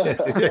 He's a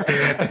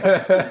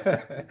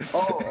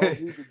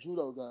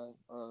judo guy.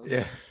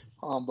 Yeah.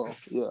 Combo,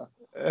 yeah.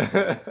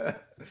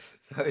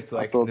 So it's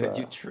like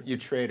you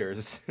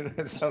traitors,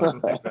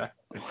 something like that.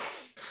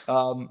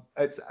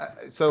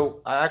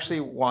 So I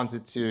actually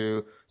wanted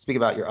to speak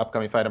about your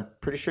upcoming fight. I'm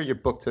pretty sure you're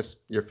booked to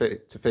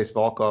face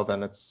Volkov,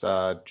 and it's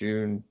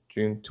June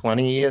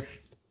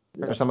 20th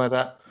or something like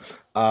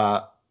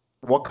that.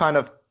 What kind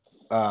of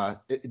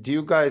do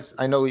you guys?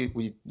 I know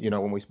we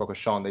when we spoke with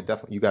Sean,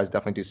 you guys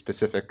definitely do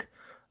specific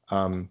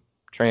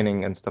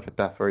training and stuff like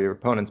that for your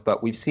opponents,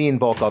 but we've seen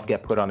Volkov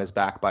get put on his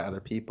back by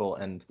other people,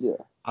 and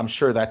I'm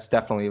sure that's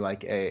definitely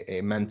like a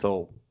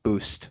mental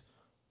boost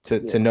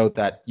to note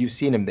that you've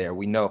seen him there.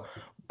 We know,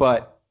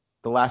 but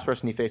the last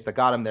person he faced that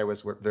got him there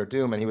was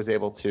Verdum, and he was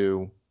able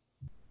to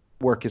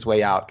work his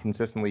way out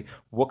consistently.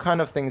 What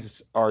kind of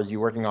things are you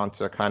working on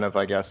to kind of,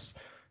 I guess,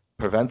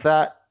 prevent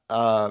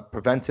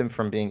him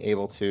from being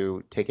able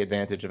to take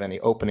advantage of any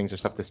openings or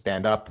stuff to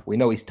stand up? We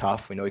know he's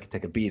tough. We know he can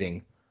take a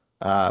beating.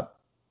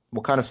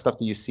 What kind of stuff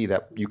do you see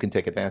that you can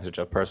take advantage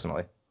of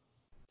personally?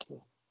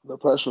 The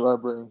pressure I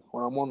bring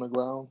when I'm on the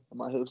ground and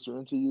my hips are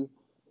into you,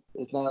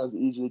 it's not as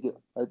easy to get.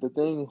 Like the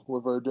thing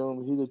with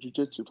Verdum, he's a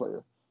jiu-jitsu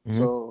player. Mm-hmm.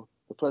 So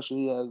the pressure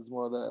he has is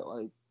more of that,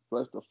 like,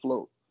 let's to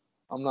float.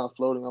 I'm not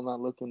floating. I'm not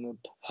looking to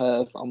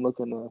pass. I'm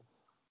looking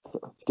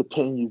to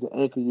pin you, to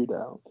anchor you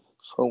down.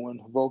 So when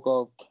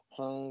Volkov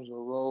turns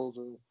or rolls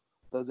or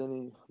does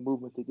any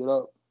movement to get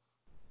up,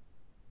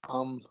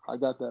 I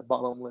got that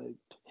bottom leg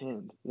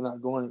pinned. You're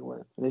not going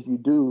anywhere. And if you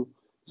do,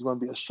 it's going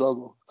to be a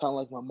struggle. Kind of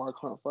like my Mark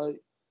Hunt fight,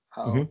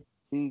 how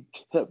he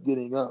kept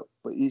getting up,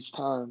 but each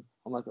time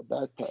I'm like a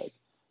backpack.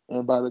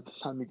 And by the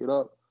time you get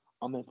up,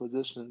 I'm in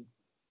position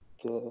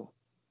to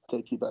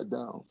take you back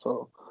down.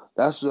 So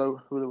that's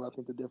really what I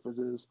think the difference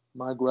is.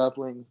 My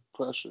grappling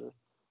pressure,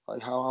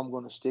 like how I'm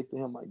going to stick to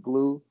him like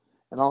glue.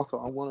 And also,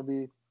 I'm going to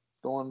be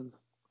throwing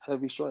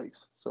heavy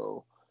strikes.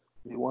 So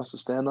if he wants to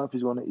stand up,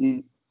 he's going to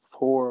eat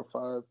 4 or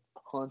 5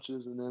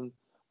 punches, and then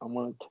I'm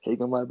going to take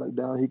him right back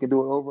down. He can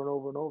do it over and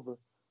over and over.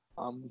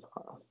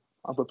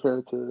 I'm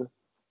prepared to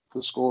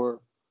score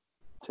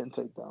 10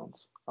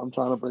 takedowns. I'm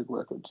trying to break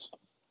records.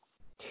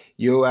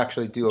 You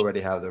actually do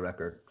already have the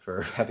record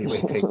for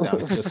heavyweight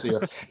takedowns, just so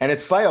you're, and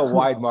it's by a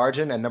wide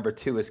margin. And number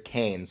 2 is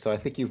Kane, so I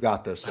think you've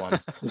got this one.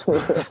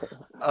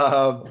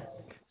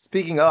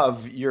 Speaking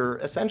of, you're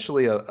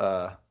essentially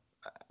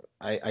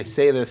I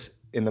say this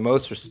in the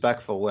most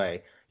respectful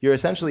way. You're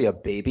essentially a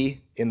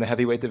baby in the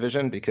heavyweight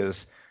division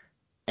because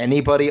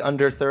anybody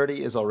under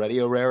 30 is already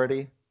a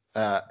rarity,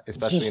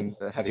 especially in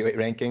the heavyweight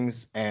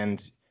rankings.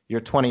 And you're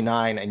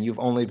 29 and you've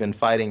only been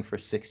fighting for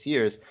 6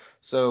 years.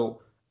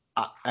 So,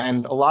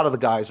 and a lot of the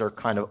guys are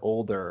kind of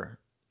older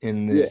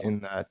in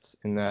that,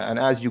 and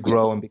as you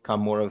grow and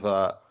become more of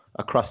a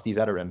crusty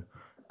veteran,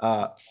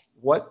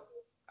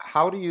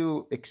 how do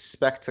you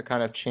expect to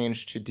kind of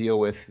change to deal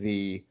with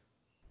the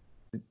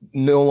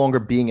no longer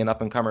being an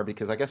up and comer?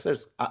 Because I guess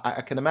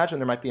I can imagine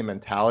there might be a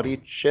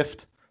mentality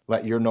shift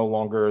that you're no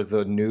longer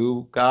the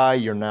new guy,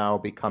 you're now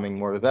becoming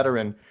more of a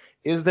veteran.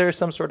 Is there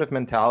some sort of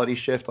mentality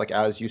shift, like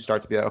as you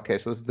start to be like, okay,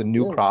 so this is the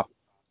new crop,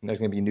 and there's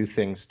going to be new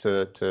things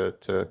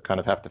to kind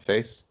of have to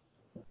face?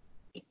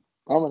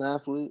 I'm an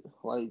athlete,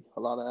 like a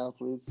lot of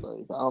athletes.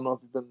 Like I don't know if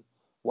you've been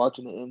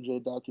watching the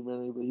MJ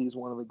documentary, but he's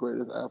one of the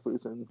greatest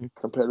athletes and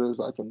competitors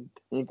I can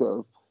think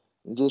of.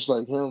 And just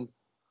like him,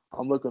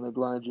 I'm looking to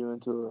grind you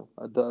into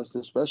a dust,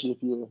 especially if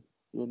you're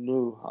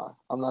new.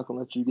 I'm not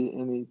gonna let you get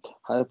any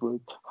type of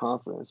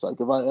confidence. Like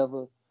if I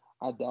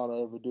doubt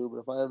I ever do, but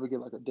if I ever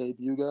get like a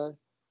debut guy,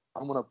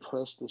 I'm gonna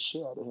press the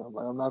shit out of him.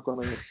 Like I'm not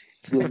gonna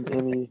give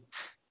him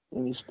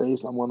any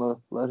space. I'm gonna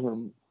let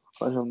him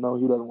know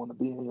he doesn't want to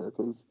be in here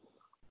because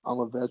I'm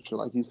a veteran.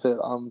 Like you said,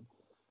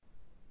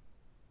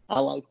 I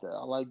like that.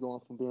 I like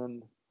going from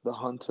being the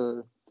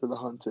hunter to the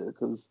hunted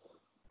because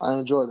I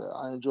enjoy that.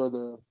 I enjoy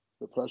the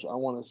pressure. I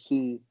want to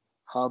see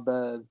how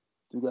bad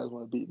do you guys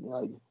want to beat me.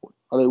 Like,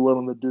 are they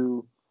willing to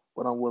do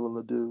what I'm willing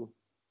to do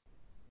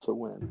to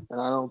win?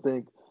 And I don't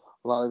think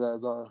a lot of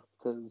guys are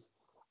because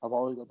I've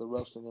always got the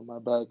wrestling in my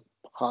back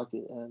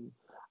pocket. And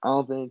I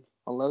don't think,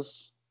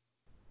 unless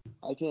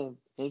I can't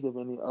think of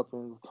any up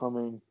and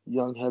coming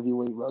young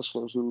heavyweight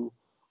wrestlers who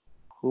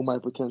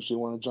might potentially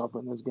want to jump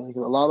in this game.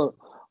 Because a lot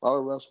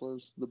of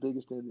wrestlers, the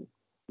biggest thing,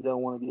 they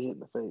don't want to get hit in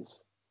the face.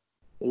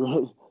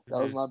 That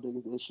was my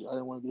biggest issue. I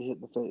didn't want to get hit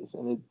in the face,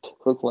 and it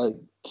took like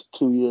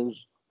 2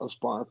 years of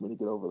sparring for me to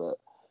get over that.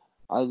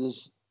 I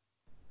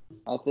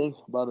think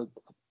by the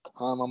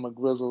time I'm a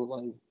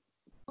grizzled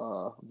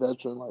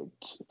veteran, like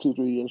 2-3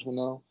 years from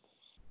now,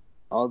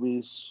 I'll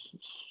be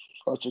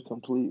such a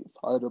complete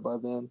fighter by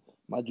then.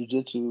 My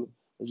jiu-jitsu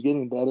is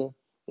getting better.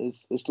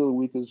 It's still the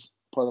weakest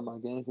part of my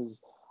game because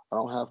I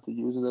don't have to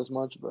use it as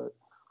much, but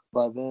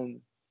by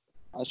then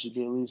I should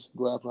be at least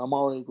grappling. I'm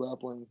already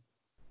grappling,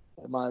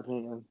 in my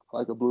opinion,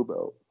 like a blue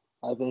belt.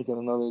 I think in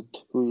another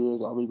 2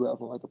 years I'll be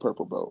grappling like a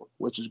purple belt,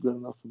 which is good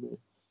enough for me.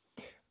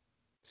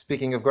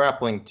 Speaking of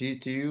grappling, do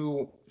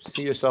you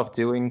see yourself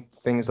doing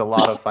things a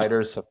lot of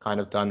fighters have kind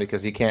of done,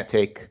 because you can't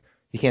take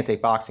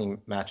boxing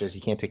matches,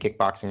 you can't take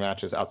kickboxing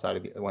matches outside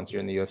of once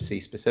you're in the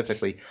UFC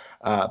specifically,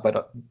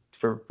 but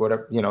for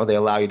whatever, they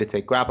allow you to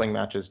take grappling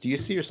matches. Do you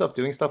see yourself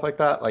doing stuff like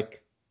that,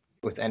 like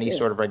with any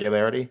sort of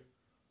regularity?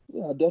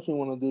 Yeah, I definitely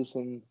want to do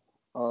some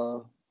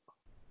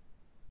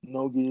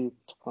no-gi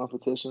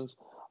competitions.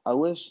 I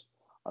wish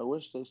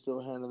they still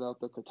handed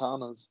out the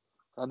katanas.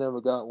 I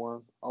never got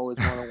one. Always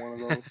wanted one of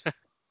those.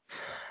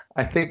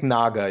 I think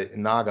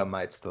Naga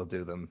might still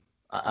do them.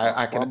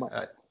 I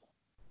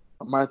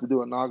might have to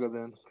do a Naga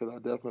then, because I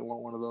definitely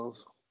want one of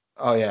those.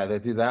 Oh yeah, they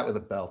do that with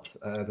a belt.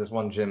 There's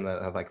one gym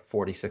that had like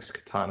 46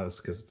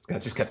 katanas because I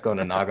just kept going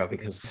to Naga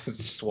because it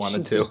just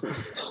wanted to.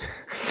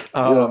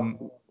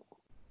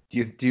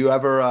 Do you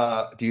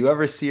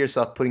ever see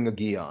yourself putting a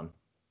gi on?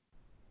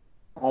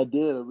 I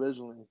did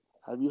originally.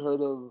 Have you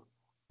heard of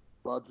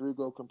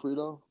Rodrigo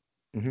Comprito?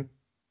 Mm-hmm.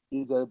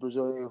 He's a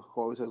Brazilian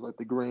who always has like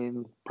the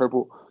green,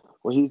 purple.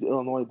 Well, he's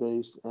Illinois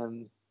based,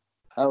 and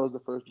that was the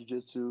first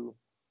jiu-jitsu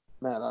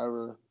mat I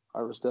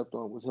ever stepped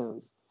on was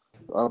his,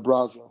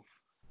 Braza.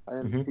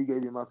 And he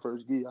gave me my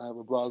first gi. I have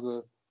a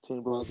Braza,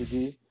 Team Braza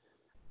gi.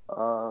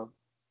 But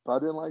I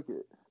didn't like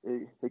it.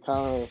 It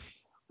kind of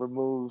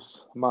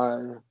removes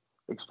my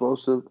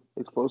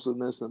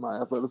explosiveness and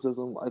my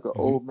athleticism. Like an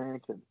old man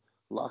can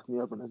lock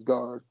me up in his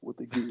guard with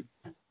the gi.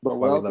 But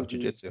why we love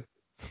jiu-jitsu.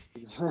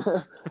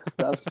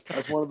 That's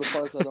one of the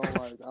parts I don't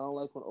like. I don't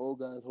like when old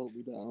guys hold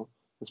me down,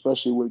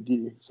 especially with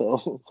gi.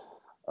 So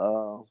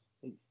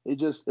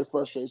it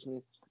frustrates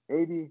me.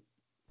 Maybe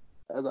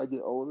as I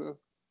get older,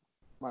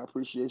 my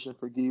appreciation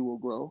for gi will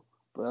grow.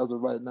 But as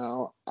of right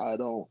now, I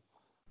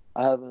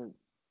haven't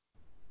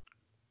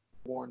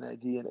worn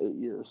that gi in 8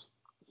 years.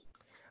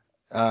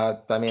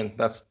 I mean,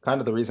 that's kind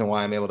of the reason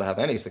why I'm able to have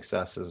any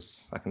success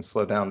is I can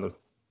slow down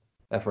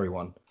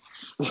everyone.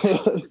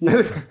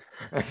 Yeah.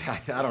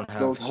 I don't have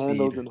Those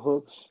handles speed. and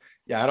hooks.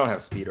 Yeah, I don't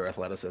have speed or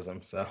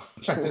athleticism, so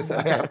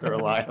I have to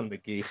rely on the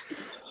gi.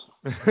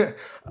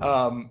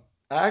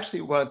 I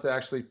actually wanted to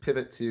actually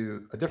pivot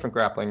to a different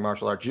grappling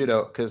martial art,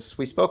 judo, because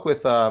we spoke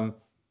with a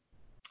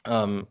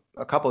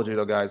couple of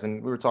judo guys,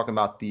 and we were talking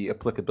about the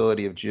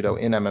applicability of judo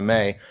in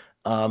MMA.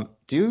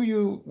 Do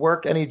you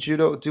work any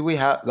judo? Do we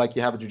have like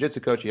you have a jiu-jitsu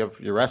coach, you have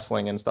your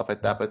wrestling and stuff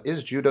like that, but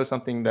is judo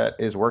something that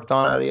is worked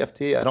on at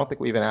EFT? I don't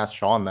think we even asked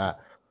Sean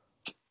that.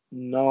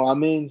 No, I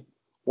mean,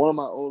 one of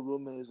my old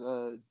roommates,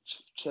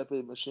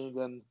 Chepe Machine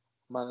Gun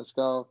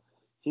Maniscal,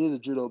 he's a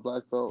judo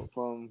black belt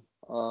from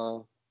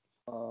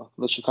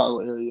the Chicago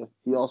area.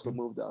 He also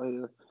moved out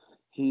here.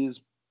 He's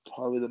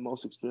probably the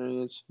most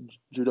experienced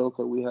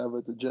judoka we have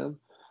at the gym,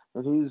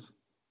 and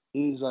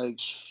he's like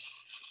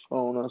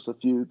showing us a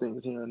few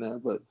things here and there.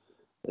 But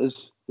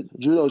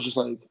judo is just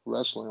like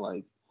wrestling.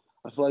 Like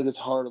I feel like it's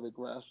harder to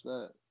grasp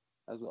that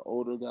as an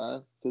older guy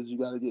because you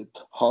got to get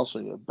tossed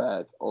on your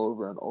back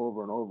over and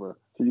over and over.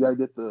 So you got to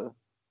get the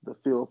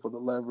feel for the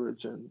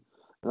leverage and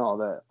all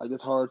that. Like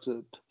it's hard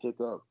to pick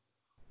up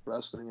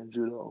wrestling and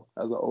judo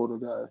as an older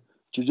guy.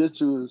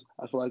 Jiu-jitsu is,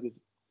 I feel like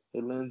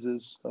it lends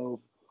itself.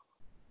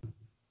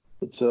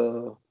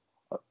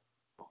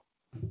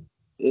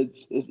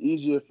 It's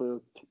easier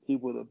for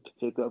people to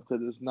pick up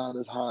because it's not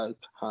as high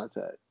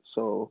contact.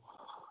 So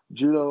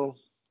judo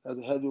as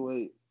a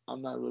heavyweight,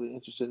 I'm not really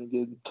interested in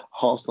getting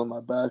tossed on my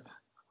back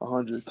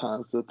 100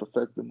 times to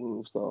perfect the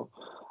move. So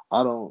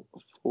I don't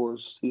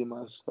foresee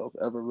myself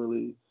ever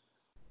really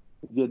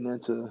getting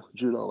into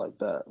judo like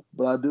that.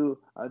 But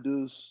I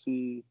do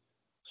see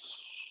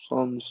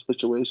some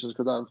situations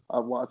because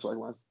I've watched like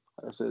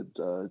I said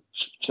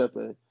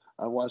Chepe.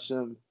 I watched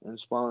him in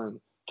sparring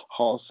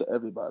toss to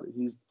everybody.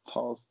 He's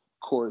tossed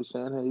Corey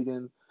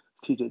Sandhagen,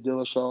 T.J.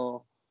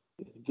 Dillashaw,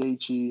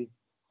 Gaethje,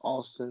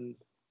 Austin.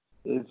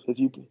 If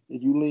you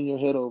lean your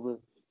head over,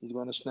 he's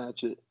going to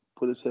snatch it,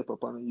 put his hip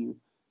up under you,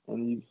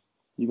 and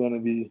you're going to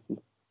be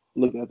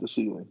looking at the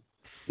ceiling.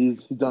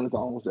 He's done it to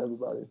almost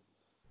everybody.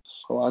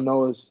 So I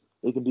know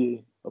it can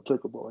be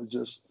applicable. It's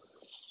just,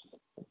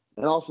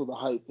 and also the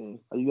height thing.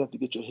 You have to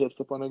get your hips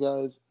up on the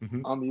guys.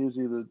 Mm-hmm. I'm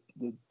usually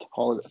the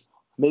taller.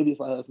 Maybe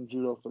if I had some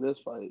judo for this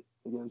fight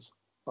against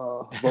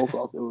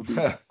Volkov,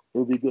 it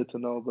would be good to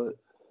know. But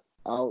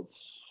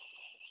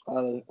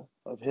outside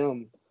of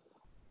him,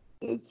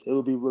 it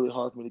would be really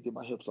hard for me to get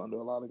my hips under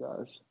a lot of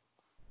guys.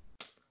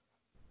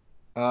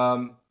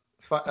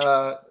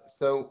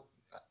 So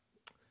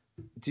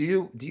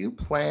do you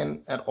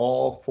plan at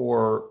all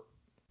for?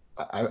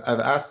 I've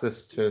asked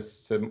this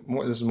to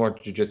more. This is more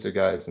jiu-jitsu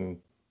guys, and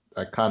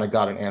I kind of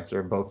got an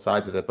answer on both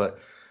sides of it. But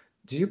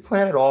do you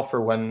plan at all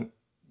for when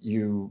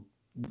you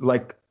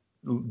like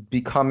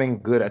becoming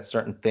good at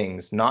certain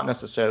things, not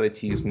necessarily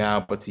to use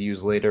now, but to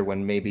use later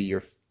when maybe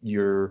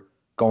you're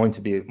going to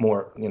be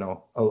more,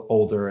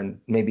 older, and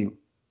maybe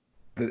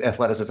the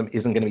athleticism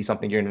isn't going to be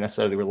something you're going to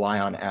necessarily rely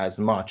on as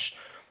much.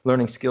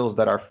 Learning skills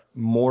that are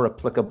more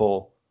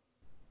applicable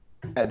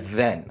at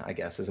then, I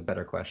guess, is a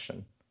better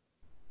question.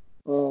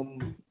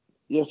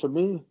 Yeah, for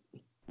me,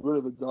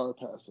 really the guard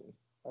passing.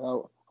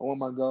 I want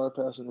my guard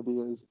passing to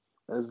be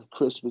as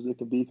crisp as it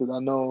can be because I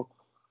know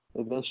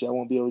eventually I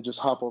won't be able to just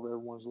hop over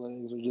everyone's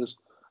legs or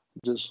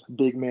just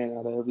big man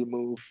out of every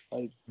move.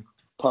 Like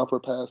proper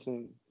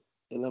passing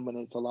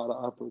eliminates a lot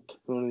of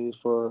opportunities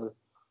for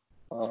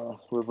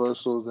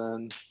reversals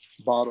and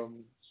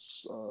bottom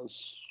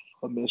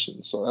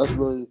submissions.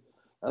 So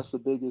that's the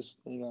biggest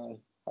thing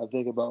I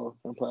think about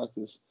in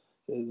practice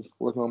is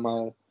working on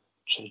my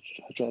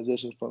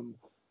transition from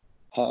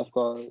half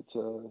guard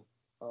to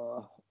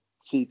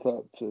C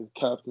cut to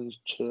captain's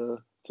chair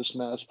to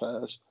smash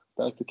pass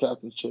back to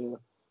captain's chair.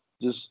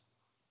 Just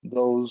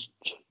those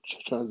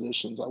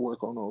transitions, I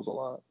work on those a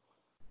lot.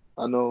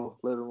 I know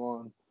later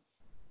on,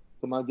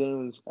 in my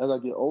games, as I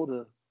get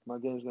older, my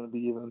game's going to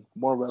be even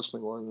more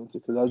wrestling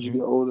oriented because as you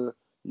get older,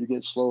 you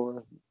get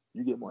slower,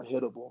 you get more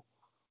hittable.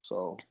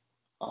 So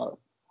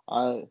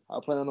I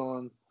plan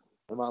on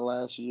in my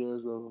last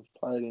years of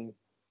fighting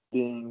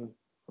being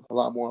a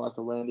lot more like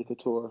a Randy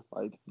Couture,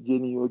 like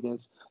getting you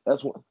against.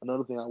 That's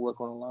another thing I work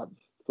on a lot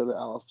because of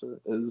Alistair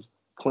is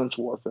clinch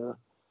warfare.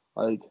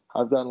 Like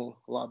I've gotten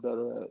a lot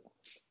better at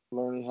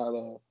learning how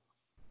to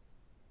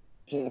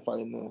hand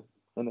fight in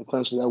the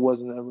clinch. That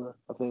wasn't ever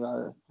a thing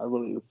I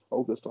really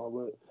focused on.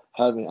 But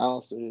having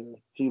Alistair here,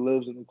 he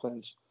lives in the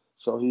clinch,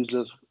 so he's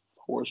just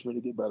forced me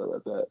to get better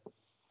at that.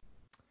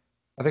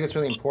 I think it's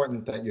really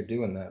important that you're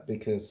doing that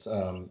because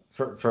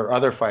for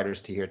other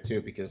fighters to hear too,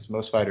 because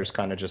most fighters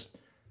kind of just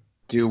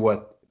do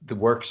what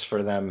works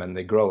for them and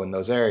they grow in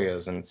those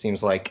areas. And it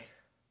seems like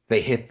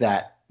they hit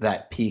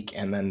that peak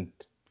and then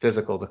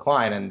physical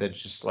decline, and they're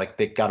just like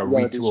they got to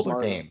retool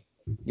their game.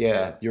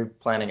 Yeah, you're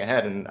planning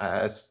ahead, and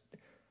I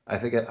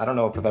think I don't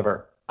know if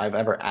I've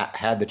ever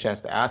had the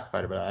chance to ask a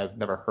fighter, but I've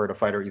never heard a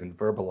fighter even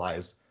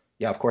verbalize,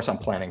 Yeah, of course I'm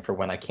planning for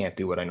when I can't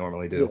do what I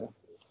normally do. Yeah.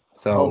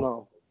 So. Oh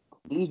no,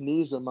 these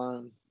knees of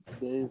mine,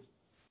 Dave.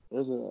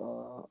 There's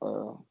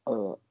a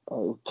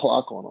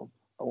clock on them.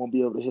 I won't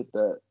be able to hit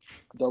that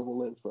double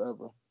leg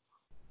forever.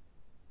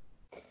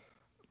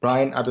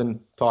 Ryan, I've been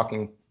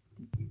talking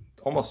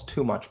almost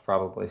too much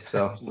probably.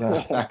 So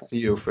back to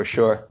you for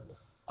sure.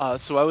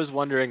 So I was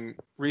wondering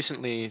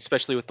recently,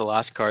 especially with the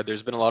last card,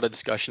 there's been a lot of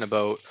discussion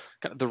about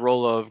kind of the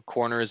role of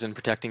corners in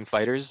protecting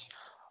fighters.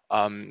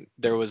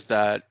 There was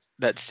that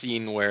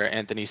scene where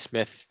Anthony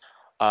Smith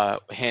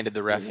handed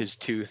the ref his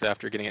tooth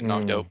after getting it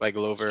knocked out by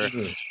Glover,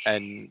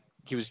 and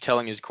he was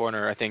telling his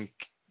corner, I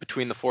think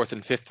between the fourth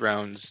and fifth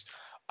rounds,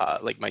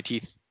 like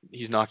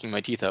he's knocking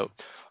my teeth out.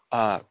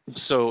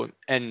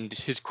 And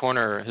his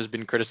corner has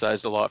been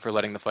criticized a lot for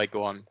letting the fight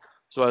go on.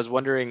 So I was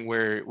wondering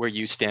where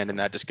you stand in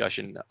that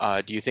discussion.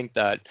 Do you think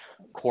that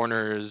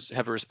corners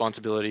have a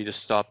responsibility to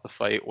stop the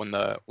fight when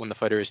the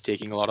fighter is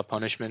taking a lot of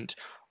punishment,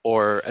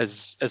 or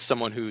as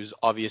someone who's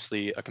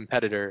obviously a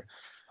competitor,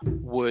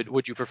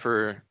 would you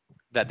prefer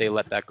that they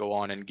let that go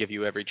on and give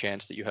you every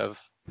chance that you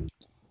have?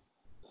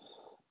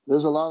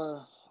 There's a lot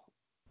of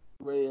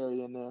gray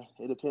area in there.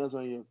 It depends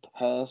on your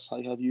past.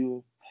 Like, have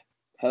you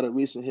had a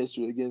recent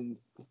history of getting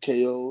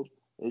KO'd?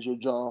 Is your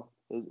jaw?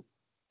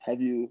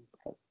 Have you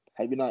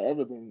not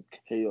ever been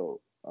KO'd?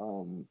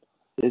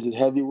 Is it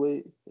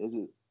heavyweight? Is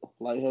it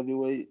light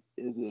heavyweight?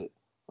 Is it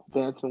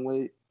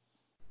bantamweight?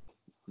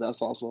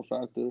 That's also a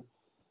factor.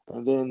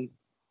 And then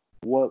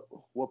what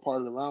part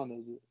of the round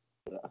is it?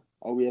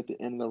 Are we at the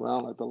end of the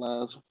round, like the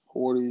last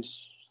 40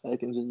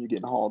 seconds, and you're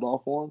getting hauled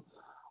off on?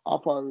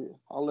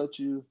 I'll let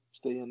you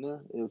stay in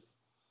there if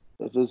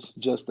it's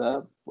just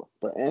that.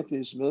 But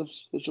Anthony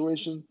Smith's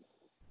situation,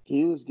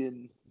 he was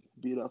getting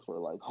beat up for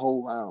like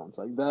whole rounds.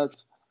 Like that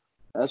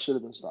should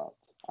have been stopped.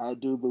 I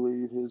do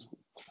believe his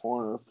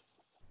corner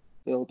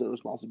failed their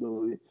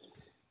responsibility.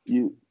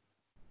 You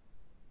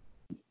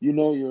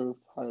know your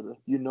fighter.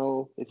 You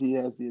know if he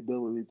has the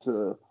ability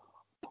to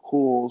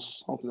pull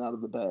something out of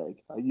the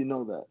bag. You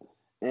know that.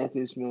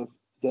 Anthony Smith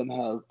doesn't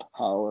have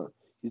power.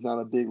 He's not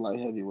a big light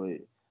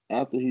heavyweight.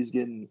 After he's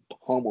getting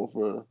pummeled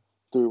for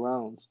 3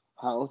 rounds,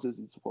 how else is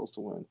he supposed to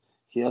win?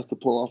 He has to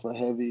pull off a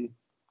heavy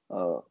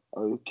a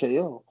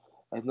KO.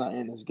 That's not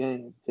in his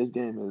game. His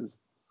game is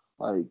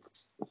like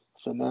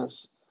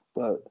finesse.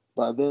 But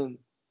by then,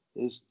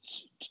 it's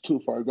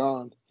too far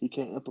gone. He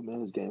can't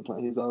implement his game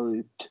plan. He's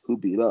already too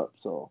beat up.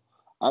 So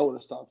I would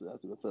have stopped it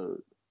after the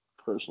third.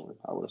 Personally,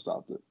 I would have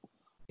stopped it.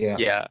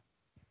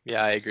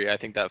 Yeah, I agree. I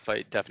think that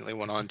fight definitely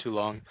went on too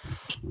long.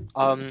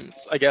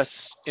 I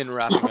guess in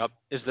wrapping up,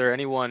 is there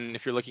anyone,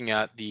 if you're looking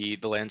at the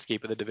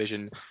landscape of the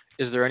division,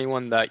 is there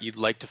anyone that you'd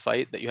like to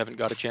fight that you haven't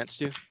got a chance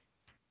to?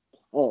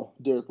 Oh,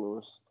 Derek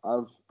Lewis.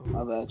 I've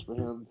asked for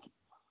him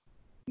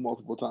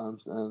multiple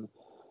times, and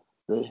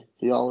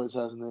he always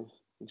has an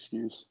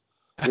excuse.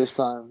 This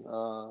time,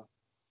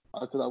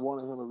 because I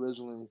wanted him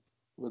originally,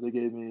 but they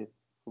gave me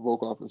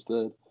Volkov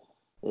instead.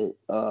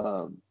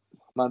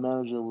 My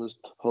manager was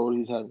told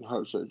he's having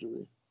heart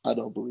surgery. I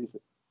don't believe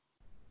it.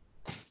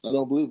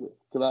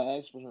 Because I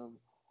asked for him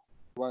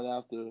right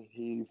after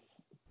he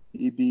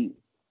beat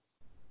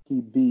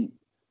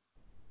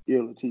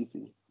Ir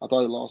Latifi. I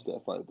thought he lost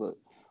that fight, but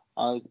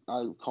I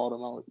called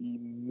him out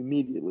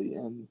immediately,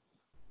 and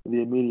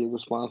the immediate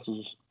response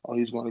was, "Oh,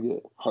 he's going to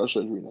get heart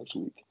surgery next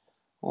week."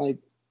 I'm like,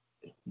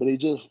 but he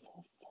just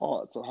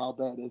fought. So how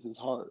bad is his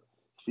heart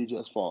if he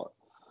just fought?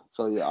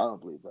 So yeah, I don't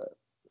believe that.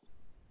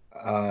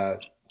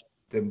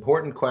 The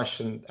important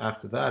question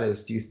after that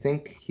is, do you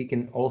think he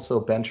can also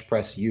bench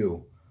press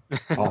you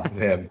off of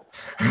him?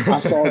 I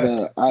saw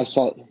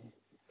that.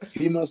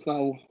 He must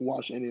not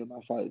watch any of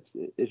my fights.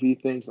 If he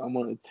thinks I'm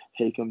going to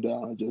take him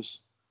down and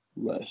just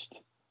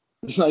rest.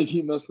 It's like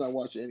he must not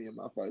watch any of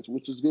my fights,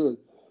 which is good.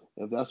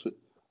 If that's what,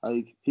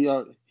 like, he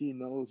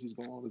knows he's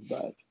going on his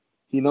back.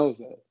 He knows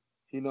that.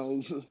 He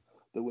knows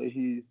the way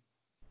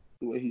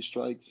he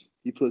strikes.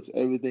 He puts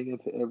everything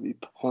into every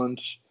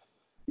punch.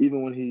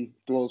 Even when he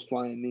throws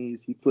flying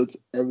knees, he puts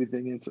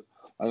everything into.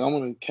 Like, I'm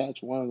gonna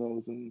catch one of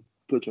those and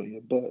put you on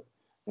your butt,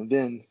 and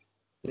then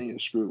you're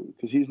screwed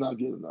because he's not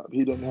getting up.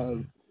 He doesn't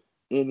have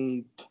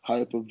any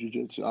type of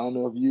jiu-jitsu. I don't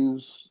know if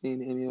you've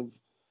seen any of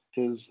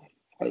his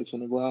fights on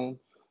the ground.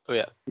 Oh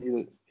yeah.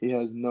 He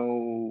has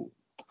no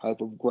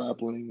type of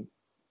grappling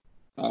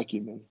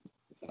acumen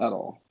at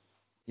all.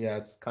 Yeah,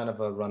 it's kind of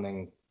a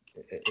running.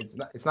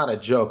 It's not a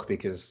joke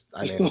because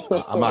I mean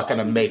I'm not going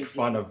to make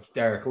fun of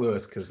Derek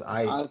Lewis because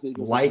I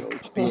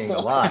like being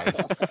alive,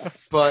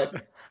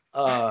 but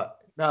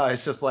no,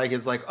 it's just like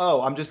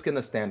oh, I'm just going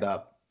to stand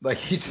up. Like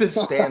he just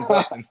stands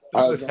up and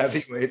throws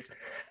heavyweights,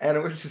 and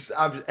it was just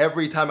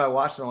every time I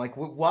watch it, I'm like,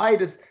 why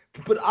does?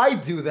 But I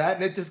do that,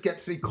 and it just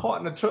gets me caught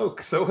in a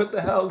choke. So what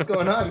the hell is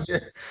going on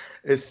here?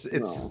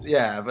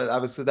 Yeah, but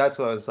that's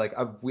what I was like.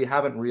 We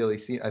haven't really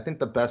seen. I think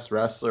the best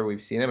wrestler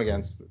we've seen him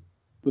against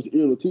was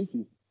Ir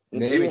Latifi.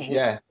 Maybe,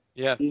 yeah.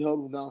 He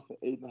held him down for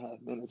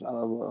 8.5 minutes out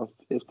of a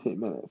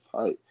 15-minute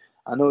fight.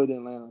 I know he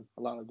didn't land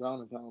a lot of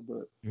ground and pound,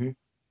 but in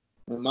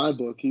my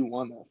book, he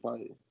won that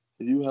fight.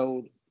 If you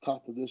held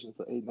top position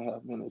for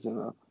 8.5 minutes in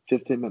a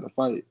 15-minute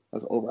fight.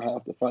 That's over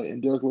half the fight.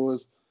 And Derek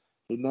Lewis,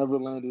 he never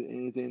landed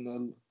anything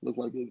that looked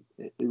like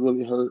it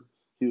really hurt.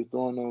 He was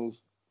throwing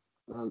those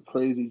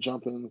crazy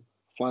jumping,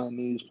 flying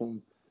knees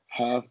from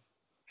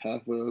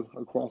halfway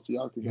across the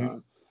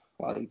octagon.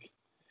 Mm-hmm. Like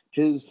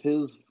his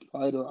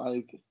fighter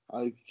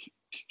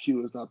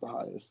IQ is not the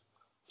highest.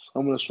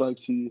 Some of the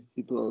strikes he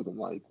throws, I'm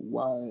like,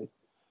 why?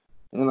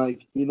 And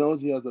like he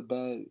knows he has a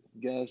bad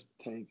gas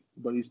tank,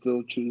 but he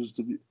still chooses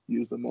to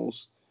use the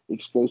most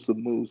explosive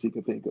moves he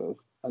can think of.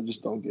 I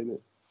just don't get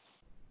it.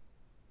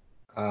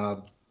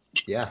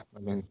 Yeah, I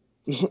mean,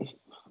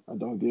 I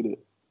don't get it.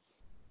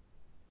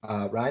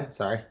 Ryan,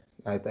 sorry,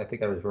 I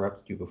think I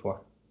interrupted you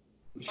before.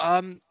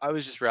 I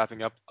was just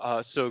wrapping up.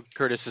 So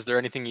Curtis, is there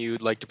anything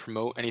you'd like to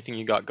promote? Anything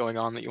you got going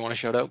on that you want to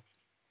shout out?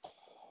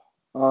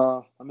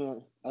 I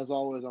mean, as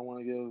always, I want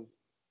to give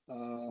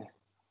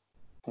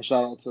a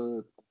shout out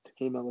to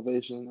Team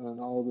Elevation and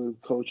all the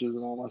coaches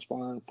and all my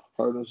sparring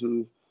partners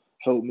who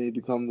helped me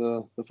become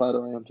the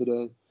fighter I am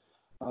today.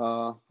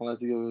 I'd like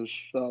to give a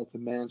shout out to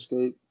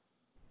Manscaped.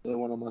 They're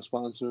one of my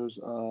sponsors.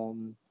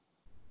 I'd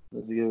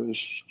like to give a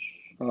shout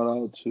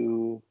out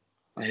to,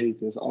 I hate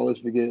this, I always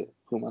forget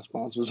who my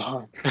sponsors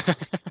are.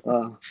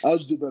 I'll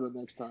just do better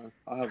next time.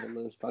 I have a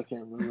list. I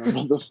can't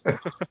remember them.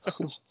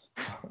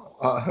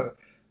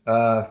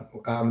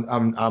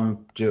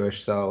 I'm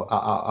Jewish, so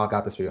I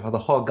got this for you. The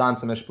whole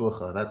ganze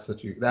mishpucha. That's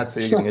what you're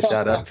giving a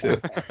shout out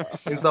to.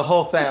 It's the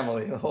whole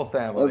family. The whole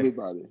family.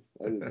 Everybody.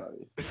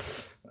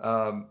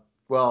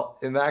 Well,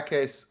 in that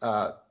case,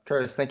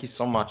 Curtis, thank you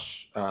so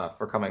much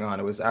for coming on.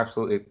 It was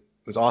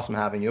awesome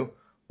having you.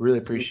 Really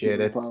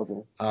appreciate it.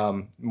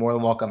 More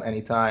than welcome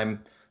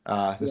anytime.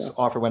 This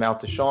offer went out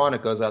to Sean.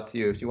 It goes out to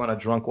you. If you want to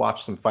drunk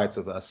watch some fights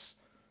with us,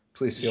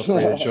 please feel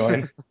free to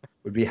join.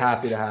 We'd be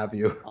happy to have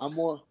you. I'm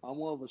more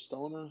of a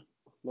stoner.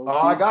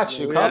 I got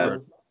you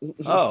covered.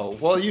 Oh,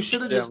 well, you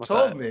should have just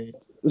told me.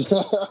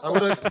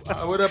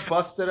 I would have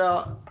busted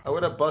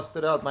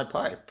out my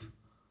pipe.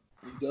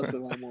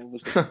 Definitely more of a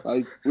stoner.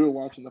 Like we were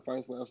watching the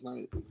fights last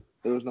night.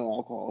 There was no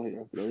alcohol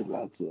here. There was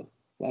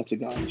lots of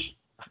guys.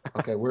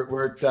 Okay,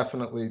 we're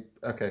definitely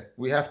okay.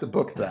 We have to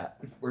book that.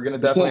 We're gonna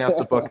definitely have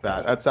to book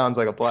that. That sounds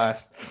like a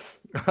blast.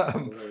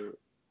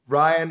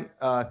 Ryan,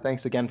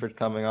 thanks again for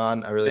coming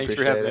on. I really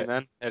appreciate it. Thanks for having me,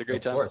 man. I had a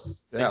great time. Of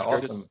course. Yeah,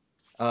 thanks,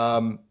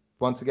 awesome.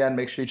 Once again,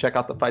 make sure you check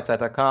out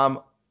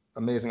thefightsite.com.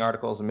 Amazing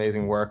articles,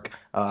 amazing work.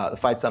 The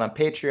Fight Site on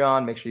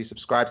Patreon. Make sure you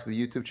subscribe to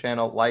the YouTube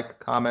channel, like,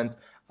 comment.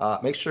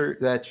 Make sure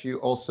that you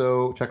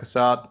also check us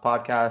out, the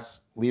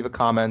podcast, leave a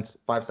comment,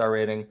 5-star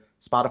rating,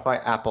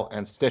 Spotify, Apple,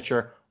 and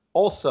Stitcher.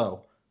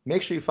 Also,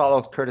 make sure you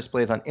follow Curtis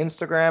Blaydes on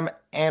Instagram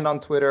and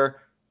on Twitter.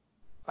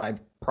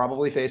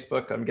 Probably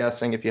Facebook, I'm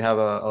guessing, if you have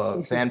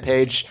a fan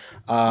page.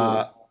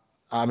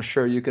 I'm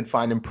sure you can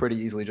find him pretty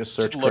easily. Just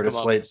search Curtis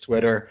Blaydes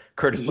Twitter,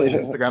 Curtis Blaydes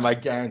Instagram. I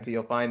guarantee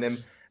you'll find him.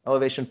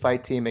 Elevation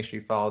Fight Team, make sure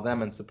you follow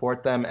them and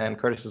support them. And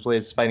Curtis Blaydes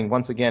is fighting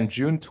once again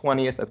June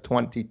 20th of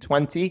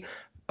 2020.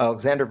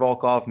 Alexander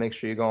Volkov, make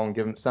sure you go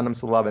and send him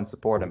some love and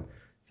support him.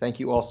 Thank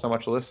you all so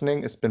much for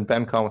listening. It's been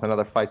Ben Cohn with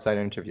another Fight Site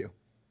interview.